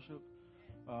into worship.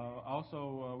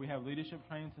 Also, we have leadership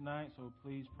training tonight, so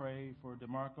please pray for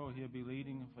DeMarco. He'll be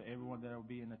leading for everyone that will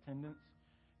be in attendance.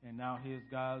 And now here's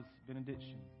God's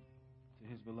benediction to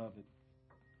his beloved.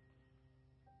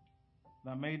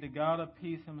 Now may the God of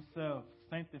peace himself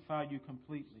sanctify you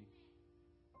completely.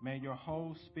 May your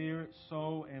whole spirit,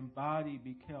 soul, and body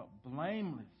be kept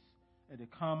blameless at the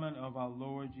coming of our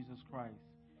Lord Jesus Christ.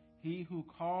 He who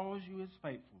calls you is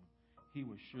faithful. He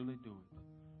will surely do it.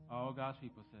 All God's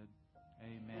people said,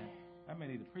 amen. I may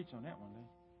need to preach on that one day.